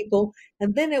of the people,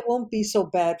 and then it won't be so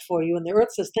bad for you. And the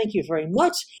earth says, thank you very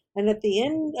much. And at the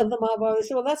end of the Mahabharata, they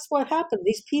say, well, that's what happened.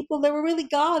 These people, they were really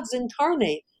gods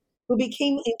incarnate who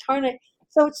became incarnate.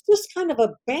 So it's just kind of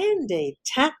a Band-Aid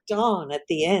tacked on at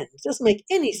the end. It doesn't make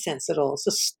any sense at all. It's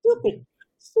a stupid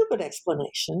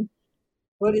explanation.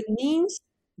 What it means,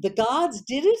 the gods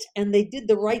did it, and they did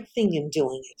the right thing in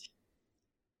doing it.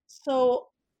 So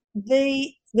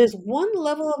there's one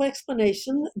level of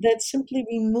explanation that simply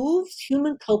removes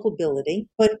human culpability,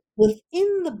 but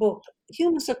within the book,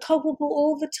 humans are culpable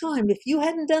all the time. If you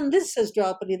hadn't done this, says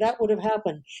Draupadi, that would have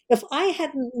happened. If I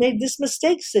hadn't made this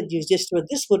mistake, said Yudhishthira,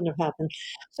 this wouldn't have happened.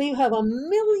 So you have a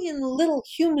million little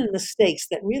human mistakes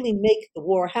that really make the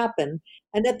war happen.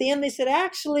 And at the end, they said,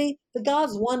 actually, the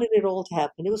gods wanted it all to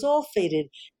happen. It was all fated.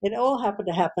 It all happened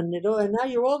to happen. And now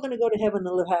you're all going to go to heaven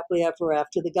and live happily ever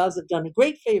after. The gods have done a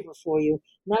great favor for you.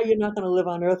 Now you're not going to live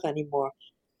on earth anymore.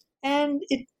 And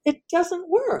it doesn't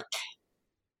work.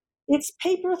 It's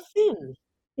paper thin.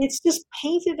 It's just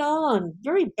painted on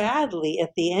very badly at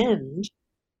the end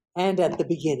and at the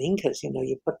beginning, because,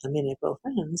 you put them in at both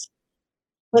ends.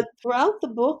 But throughout the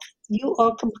book, you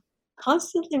are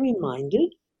constantly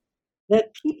reminded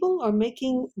that people are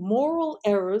making moral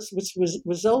errors which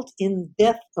result in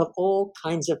death of all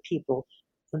kinds of people.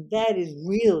 And that is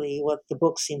really what the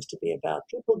book seems to be about.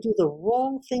 People do the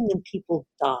wrong thing and people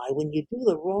die. When you do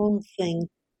the wrong thing,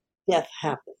 death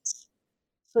happens.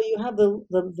 So you have the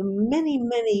many,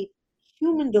 many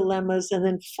human dilemmas, and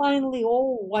then finally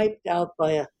all wiped out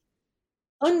by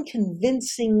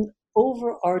unconvincing,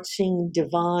 overarching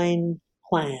divine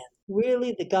plan.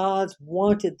 Really, the gods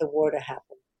wanted the war to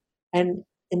happen. And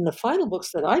in the final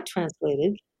books that I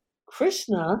translated,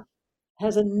 Krishna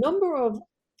has a number of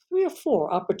 3 or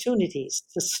 4 opportunities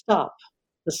to stop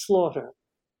the slaughter.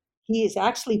 He is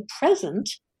actually present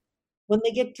when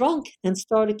they get drunk and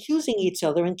start accusing each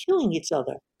other and killing each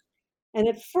other. And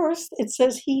at first, it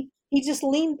says he just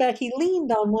leaned back. He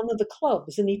leaned on one of the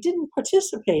clubs and he didn't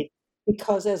participate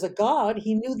because, as a god,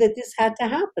 he knew that this had to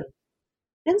happen.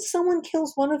 Then someone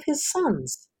kills one of his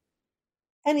sons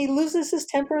and he loses his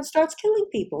temper and starts killing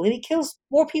people, and he kills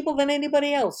more people than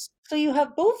anybody else. So you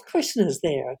have both Krishnas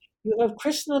there. You have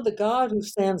Krishna, the god who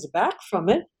stands back from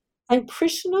it, and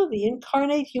Krishna, the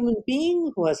incarnate human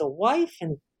being who has a wife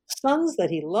and sons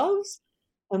that he loves.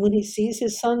 And when he sees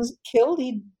his sons killed,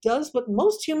 he does what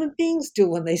most human beings do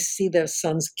when they see their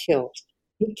sons killed.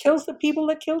 He kills the people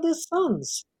that killed his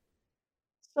sons.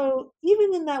 So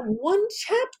even in that one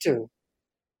chapter,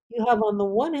 you have on the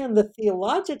one hand the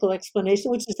theological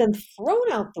explanation, which is then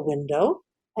thrown out the window,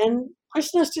 and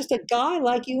Krishna's just a guy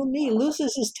like you and me,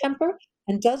 loses his temper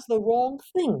and does the wrong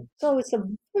thing. So it's a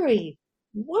very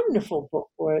wonderful book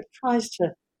where it tries to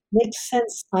make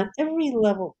sense on every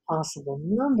level possible,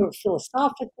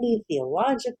 philosophically,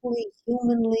 theologically,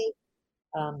 humanly,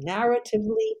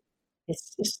 narratively.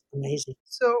 It's just amazing.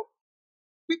 So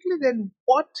quickly then,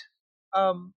 what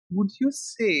would you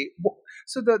say?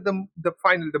 So the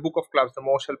Book of Clubs, the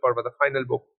Maushal Parva, the final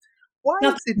book. Why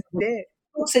Not is it there?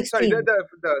 Book 16. Sorry,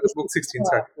 the book 16.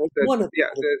 Sorry, one of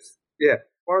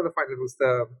one of the final books.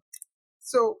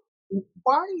 So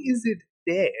why is it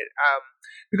there?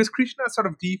 Because Krishna is sort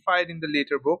of deified in the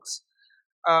later books,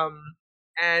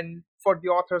 and for the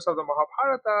authors of the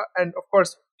Mahabharata, and of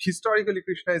course historically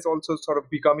Krishna is also sort of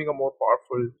becoming a more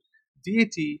powerful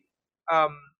deity,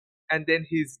 and then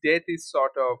his death is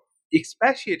sort of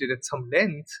expatiated at some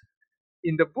length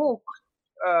in the book,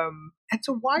 and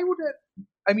so why would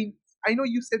I mean, I know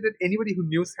you said that anybody who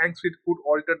knew Sanskrit could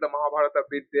alter the Mahabharata a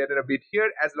bit there and a bit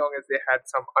here, as long as they had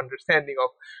some understanding of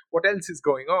what else is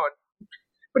going on.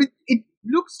 But it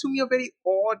looks to me a very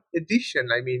odd addition.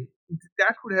 I mean,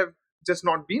 that could have just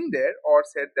not been there, or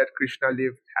said that Krishna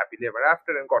lived happily ever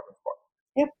after and got of course.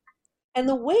 Yep. And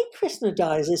the way Krishna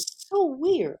dies is so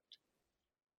weird.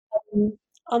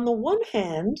 On the one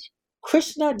hand,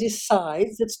 Krishna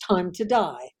decides it's time to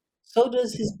die. So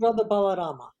does his brother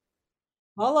Balarama.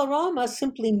 Balarama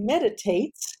simply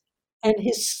meditates, and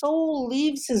his soul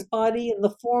leaves his body in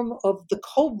the form of the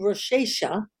cobra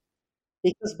Shesha,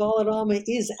 because Balarama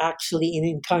is actually an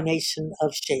incarnation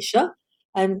of Shesha.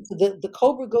 And the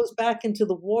cobra goes back into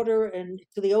the water and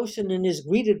to the ocean and is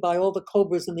greeted by all the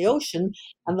cobras in the ocean,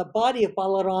 and the body of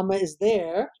Balarama is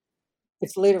there.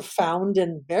 It's later found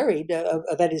and buried,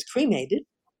 that is cremated.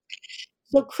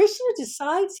 So Krishna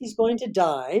decides he's going to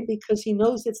die because he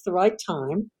knows it's the right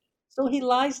time. So he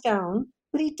lies down,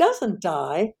 but he doesn't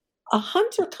die. A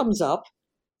hunter comes up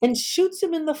and shoots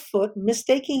him in the foot,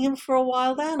 mistaking him for a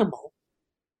wild animal.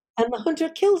 And the hunter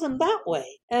kills him that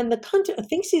way. And the hunter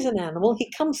thinks he's an animal.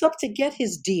 He comes up to get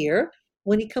his deer.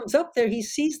 When he comes up there, he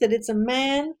sees that it's a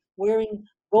man wearing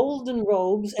golden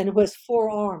robes and who has 4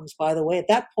 arms, by the way. At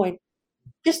that point,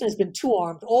 Krishna has been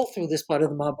 2-armed all through this part of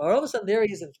the Mahabharata. All of a sudden, there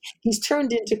he is. He's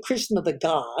turned into Krishna the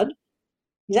god.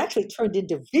 He's actually turned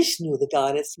into Vishnu the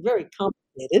god. It's very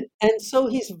complicated. And so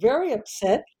he's very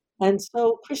upset. And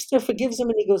so Krishna forgives him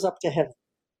and he goes up to heaven.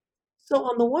 So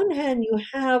on the one hand, you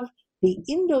have the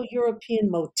Indo-European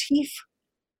motif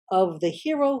of the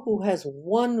hero who has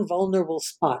one vulnerable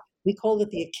spot. We call it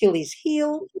the Achilles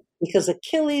heel because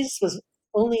Achilles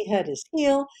only had his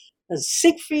heel. As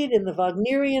Siegfried in the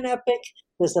Wagnerian epic,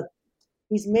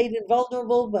 he's made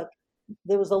invulnerable, but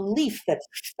there was a leaf that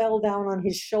fell down on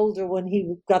his shoulder when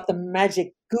he got the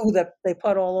magic goo that they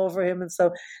put all over him, and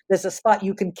so there's a spot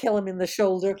you can kill him in the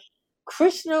shoulder.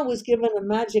 Krishna was given a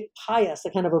magic payas, a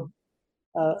kind of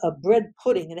a bread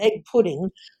pudding, an egg pudding,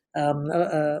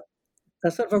 a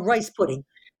sort of a rice pudding,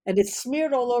 and it's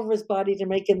smeared all over his body to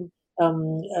make him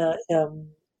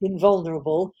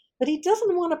invulnerable. But he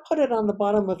doesn't want to put it on the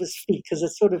bottom of his feet because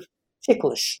it's sort of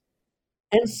ticklish.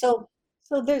 And so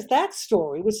there's that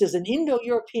story, which is an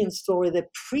Indo-European story that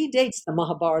predates the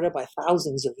Mahabharata by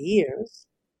thousands of years.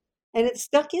 And it's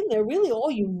stuck in there. Really,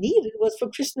 all you needed was for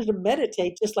Krishna to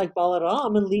meditate just like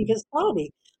Balaram and leave his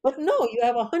body. But no, you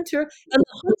have a hunter, and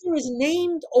the hunter is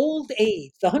named Old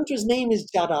Age. The hunter's name is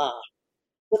Jada,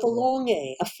 with a long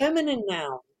A, a feminine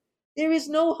noun. There is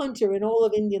no hunter in all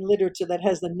of Indian literature that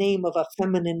has the name of a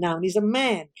feminine noun. He's a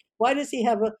man. Why does he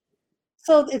have a...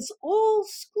 So it's all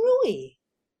screwy.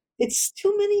 it's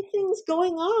too many things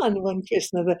going on when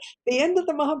Krishna, the end of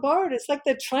the Mahabharata, it's like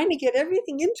they're trying to get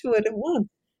everything into it at once.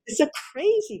 It's a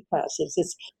crazy passage.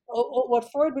 It's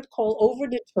what Freud would call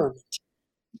overdetermined.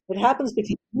 It happens because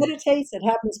he meditates. It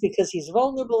happens because he's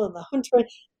vulnerable in the hunter.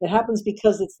 It happens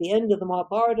because it's the end of the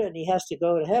Mahabharata and he has to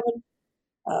go to heaven.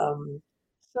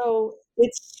 So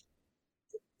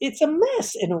it's a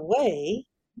mess in a way.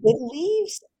 It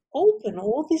leaves open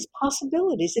all these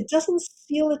possibilities. It doesn't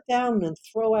seal it down and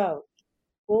throw out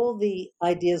all the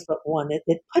ideas but one.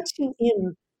 It puts you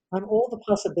in on all the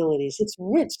possibilities. It's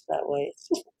rich that way.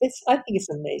 I think it's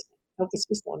amazing. I hope it's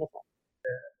just wonderful.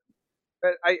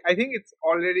 Well, I think it's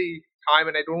already time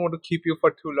and I don't want to keep you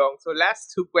for too long. So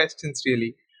last two questions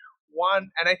really.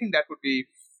 One, and I think that would be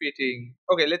fitting.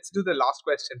 Okay, let's do the last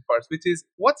question first, which is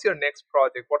what's your next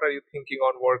project? What are you thinking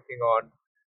on working on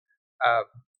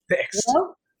next?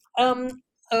 Well,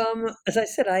 as I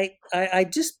said, I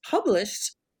just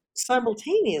published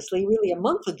simultaneously, really a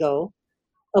month ago,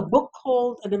 a book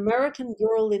called An American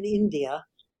Girl in India,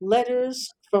 Letters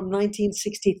from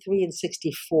 1963 and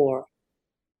 64.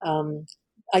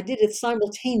 I did it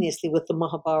simultaneously with the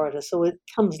Mahabharata, so it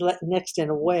comes next in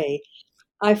a way.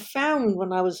 I found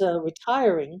when I was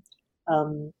retiring,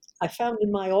 I found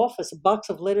in my office a box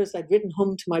of letters I'd written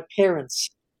home to my parents.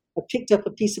 I picked up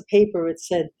a piece of paper. It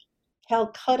said,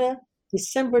 Calcutta,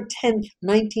 December 10th,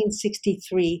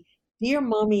 1963. Dear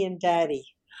Mommy and Daddy.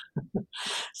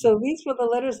 So these were the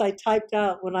letters I typed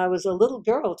out when I was a little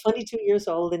girl, 22 years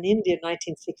old, in India in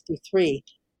 1963.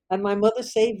 And my mother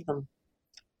saved them.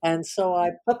 And so I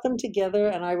put them together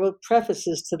and I wrote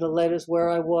prefaces to the letters where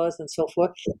I was and so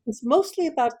forth. It's mostly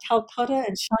about Calcutta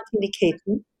and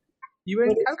Shantiniketan. You were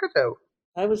in Calcutta?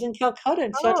 I was in Calcutta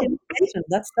and Shantiniketan.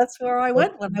 That's where I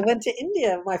went when I went to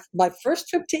India. My first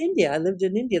trip to India. I lived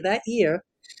in India that year.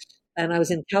 And I was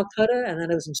in Calcutta and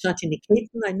then I was in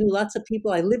Shantiniketan. I knew lots of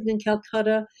people. I lived in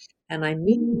Calcutta and I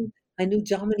knew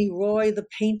Jamini Roy, the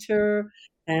painter,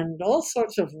 and all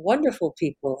sorts of wonderful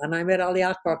people. And I met Ali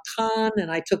Akbar Khan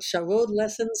and I took charade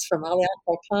lessons from Ali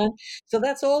Akbar Khan. So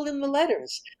that's all in the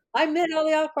letters. I met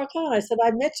Ali Akbar Khan. I said,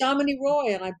 I met Jamini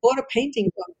Roy and I bought a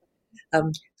painting from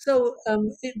him. So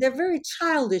they're very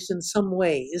childish in some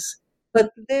ways, but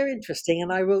they're interesting.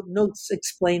 And I wrote notes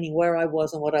explaining where I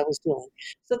was and what I was doing.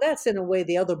 So that's in a way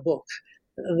the other book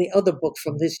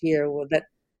from this year, that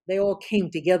they all came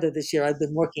together this year. I've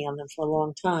been working on them for a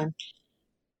long time.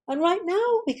 And right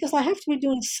now, because I have to be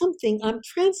doing something, I'm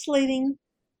translating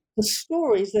the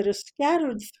stories that are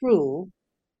scattered through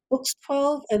books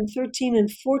 12 and 13 and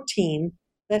 14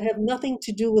 that have nothing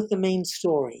to do with the main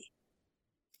story.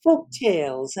 Folk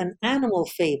tales and animal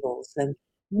fables and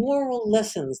moral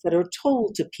lessons that are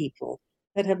told to people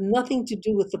that have nothing to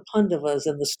do with the Pandavas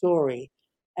and the story.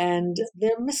 And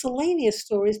they're miscellaneous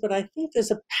stories, but I think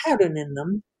there's a pattern in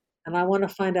them, and I want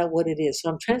to find out what it is. So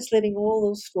I'm translating all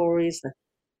those stories.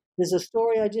 There's a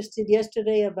story I just did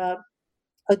yesterday about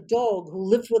a dog who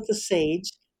lived with the sage,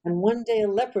 and one day a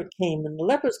leopard came, and the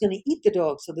leopard's going to eat the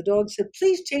dog. So the dog said,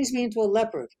 please change me into a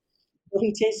leopard. So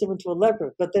he changed him into a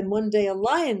leopard. But then one day a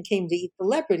lion came to eat the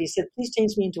leopard. He said, please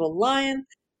change me into a lion,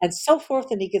 and so forth.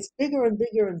 And he gets bigger and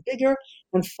bigger and bigger.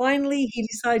 And finally he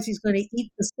decides he's going to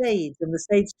eat the sage, and the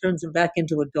sage turns him back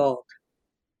into a dog.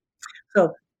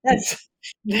 So that's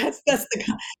the.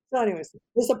 So anyways,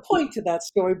 there's a point to that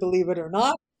story, believe it or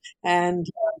not. And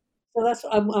so that's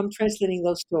I'm translating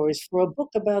those stories for a book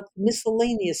about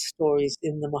miscellaneous stories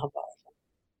in the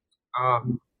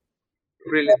Mahabharata.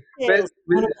 Brilliant. Tales,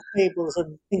 animal fables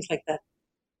and things like that.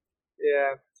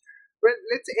 Yeah. Well,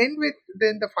 let's end with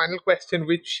then the final question,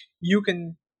 which you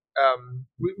can,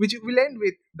 which we'll end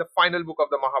with the final book of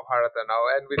the Mahabharata now,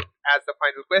 and with as the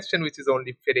final question, which is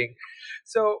only fitting.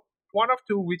 So one of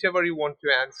two, whichever you want to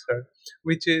answer,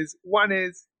 which is one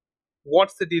is,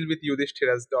 what's the deal with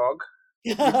Yudhishthira's dog?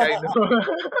 Which I know.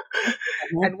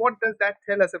 And what does that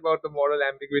tell us about the moral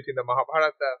ambiguity in the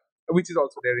Mahabharata, which is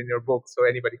also there in your book, so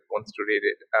anybody who wants to read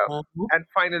it. And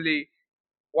finally,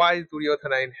 why is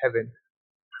Duryodhana in heaven?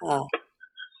 Well,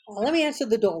 let me answer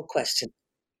the dog question.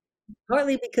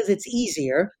 Partly because it's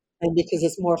easier and because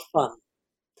it's more fun.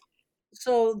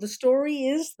 So the story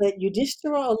is that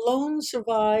Yudhishthira alone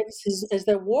survives as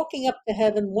they're walking up to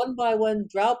heaven one by one.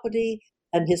 Draupadi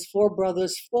and his four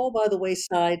brothers fall by the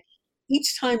wayside,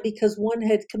 each time because one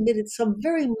had committed some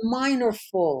very minor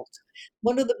fault.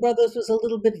 One of the brothers was a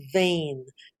little bit vain.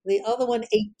 The other one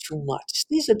ate too much.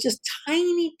 These are just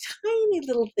tiny, tiny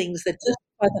little things that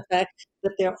justify the fact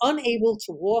that they're unable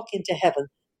to walk into heaven.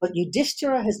 But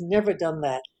Yudhishthira has never done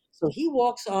that. So he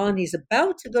walks on, he's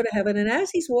about to go to heaven, and as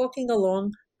he's walking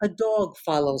along, a dog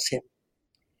follows him.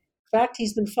 In fact,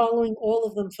 he's been following all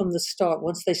of them from the start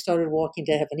once they started walking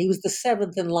to heaven. He was the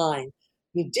seventh in line.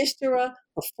 Yudhishthira,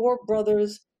 the four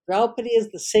brothers, Draupadi is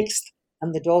the sixth,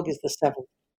 and the dog is the seventh.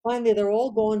 Finally, they're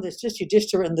all gone. There's just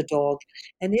Yudhishthira and the dog.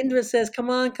 And Indra says, come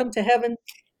on, come to heaven.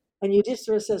 And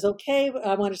Yudhishthira says, okay,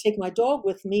 I want to take my dog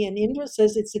with me. And Indra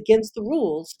says it's against the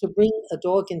rules to bring a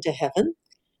dog into heaven.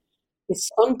 It's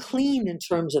unclean in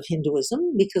terms of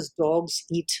Hinduism because dogs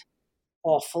eat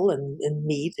offal and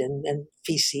meat and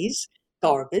feces,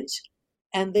 garbage,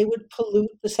 and they would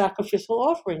pollute the sacrificial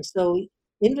offering. So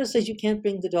Indra says you can't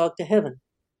bring the dog to heaven.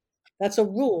 That's a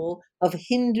rule of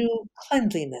Hindu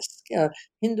cleanliness,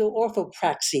 Hindu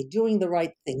orthopraxy, doing the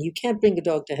right thing. You can't bring a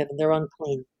dog to heaven. They're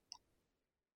unclean.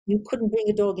 You couldn't bring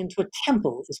a dog into a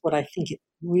temple, is what I think it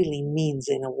really means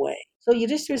in a way. So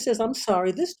Yudhishthira says, I'm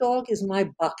sorry, this dog is my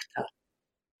bhakta.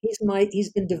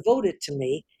 He's been devoted to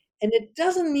me. And it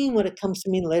doesn't mean when it comes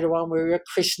to me later on where you're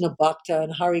Krishna Bhakta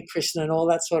and Hare Krishna and all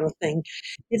that sort of thing.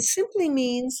 It simply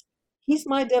means he's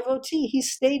my devotee. He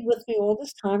stayed with me all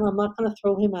this time. I'm not going to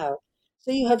throw him out.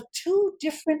 So you have two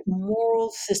different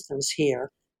moral systems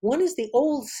here. One is the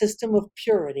old system of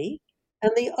purity,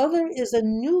 and the other is a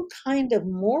new kind of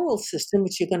moral system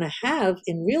which you're going to have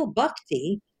in real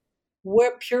bhakti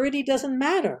where purity doesn't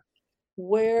matter,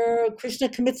 where Krishna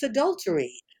commits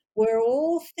adultery, where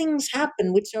all things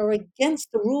happen which are against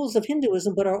the rules of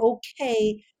Hinduism but are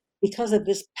okay because of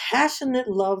this passionate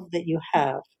love that you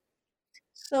have.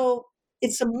 So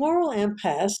it's a moral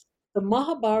impasse. The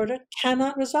Mahabharata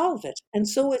cannot resolve it. And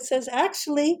so it says,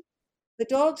 actually, the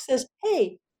dog says,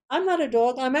 hey, I'm not a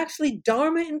dog. I'm actually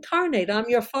Dharma incarnate. I'm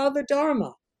your father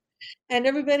Dharma. And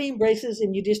everybody embraces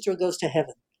and Yudhishthira goes to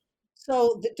heaven.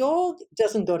 So the dog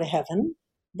doesn't go to heaven,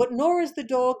 but nor is the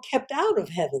dog kept out of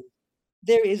heaven.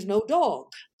 There is no dog.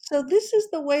 So this is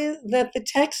the way that the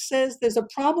text says there's a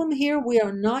problem here we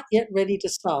are not yet ready to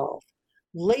solve.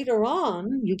 Later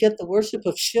on, you get the worship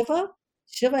of Shiva.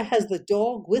 Shiva has the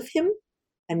dog with him.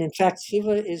 And in fact,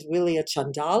 Shiva is really a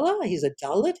Chandala. He's a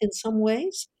Dalit in some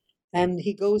ways. And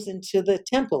he goes into the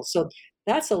temple. So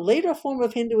that's a later form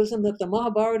of Hinduism that the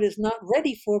Mahabharata is not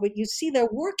ready for, but you see they're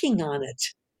working on it.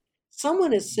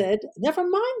 Someone has said, never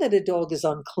mind that a dog is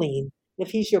unclean.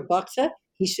 If he's your bhakta,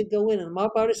 he should go in. And the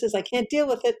Mahabharata says, I can't deal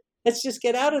with it. Let's just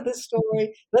get out of this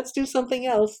story. Let's do something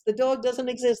else. The dog doesn't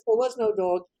exist. There was no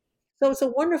dog. So it's a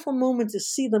wonderful moment to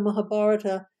see the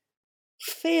Mahabharata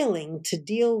failing to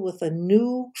deal with a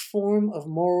new form of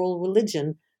moral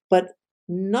religion, but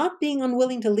not being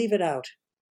unwilling to leave it out.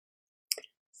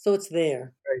 So it's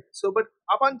there. Right. So, but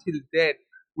up until then,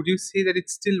 would you say that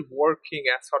it's still working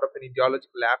as sort of an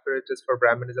ideological apparatus for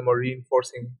Brahmanism or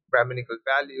reinforcing Brahminical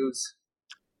values?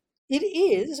 It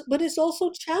is, but it's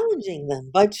also challenging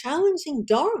them. By challenging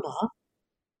Dharma,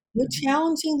 you're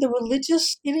challenging the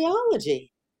religious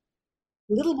ideology.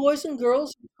 Little boys and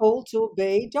girls are told to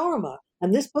obey Dharma.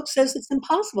 And this book says it's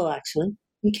impossible, actually.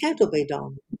 You can't obey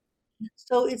Dharma.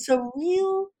 So it's a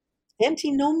real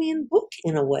antinomian book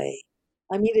in a way.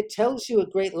 I mean, it tells you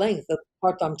at great length, the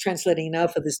part I'm translating now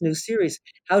for this new series,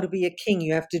 how to be a king.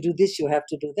 You have to do this, you have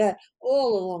to do that.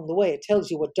 All along the way, it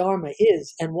tells you what Dharma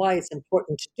is and why it's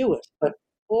important to do it. But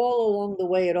all along the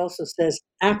way, it also says,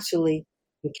 actually,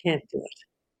 you can't do it.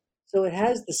 So it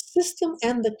has the system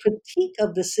and the critique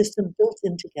of the system built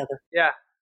in together. Yeah.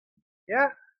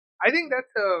 I think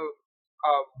that's a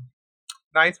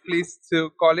nice place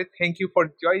to call it. Thank you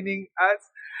for joining us.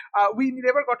 We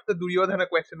never got to the Duryodhana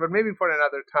question, but maybe for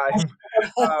another time.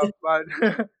 But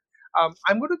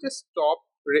I'm going to just stop.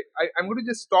 I'm going to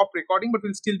just stop recording, but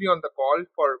we'll still be on the call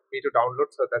for me to download,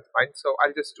 so that's fine. So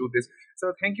I'll just do this.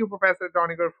 So thank you, Professor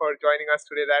Doniger, for joining us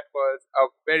today. That was a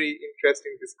very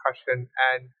interesting discussion,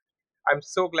 and I'm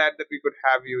so glad that we could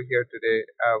have you here today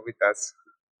with us.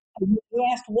 You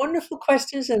asked wonderful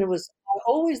questions, and I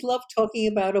always love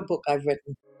talking about a book I've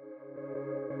written.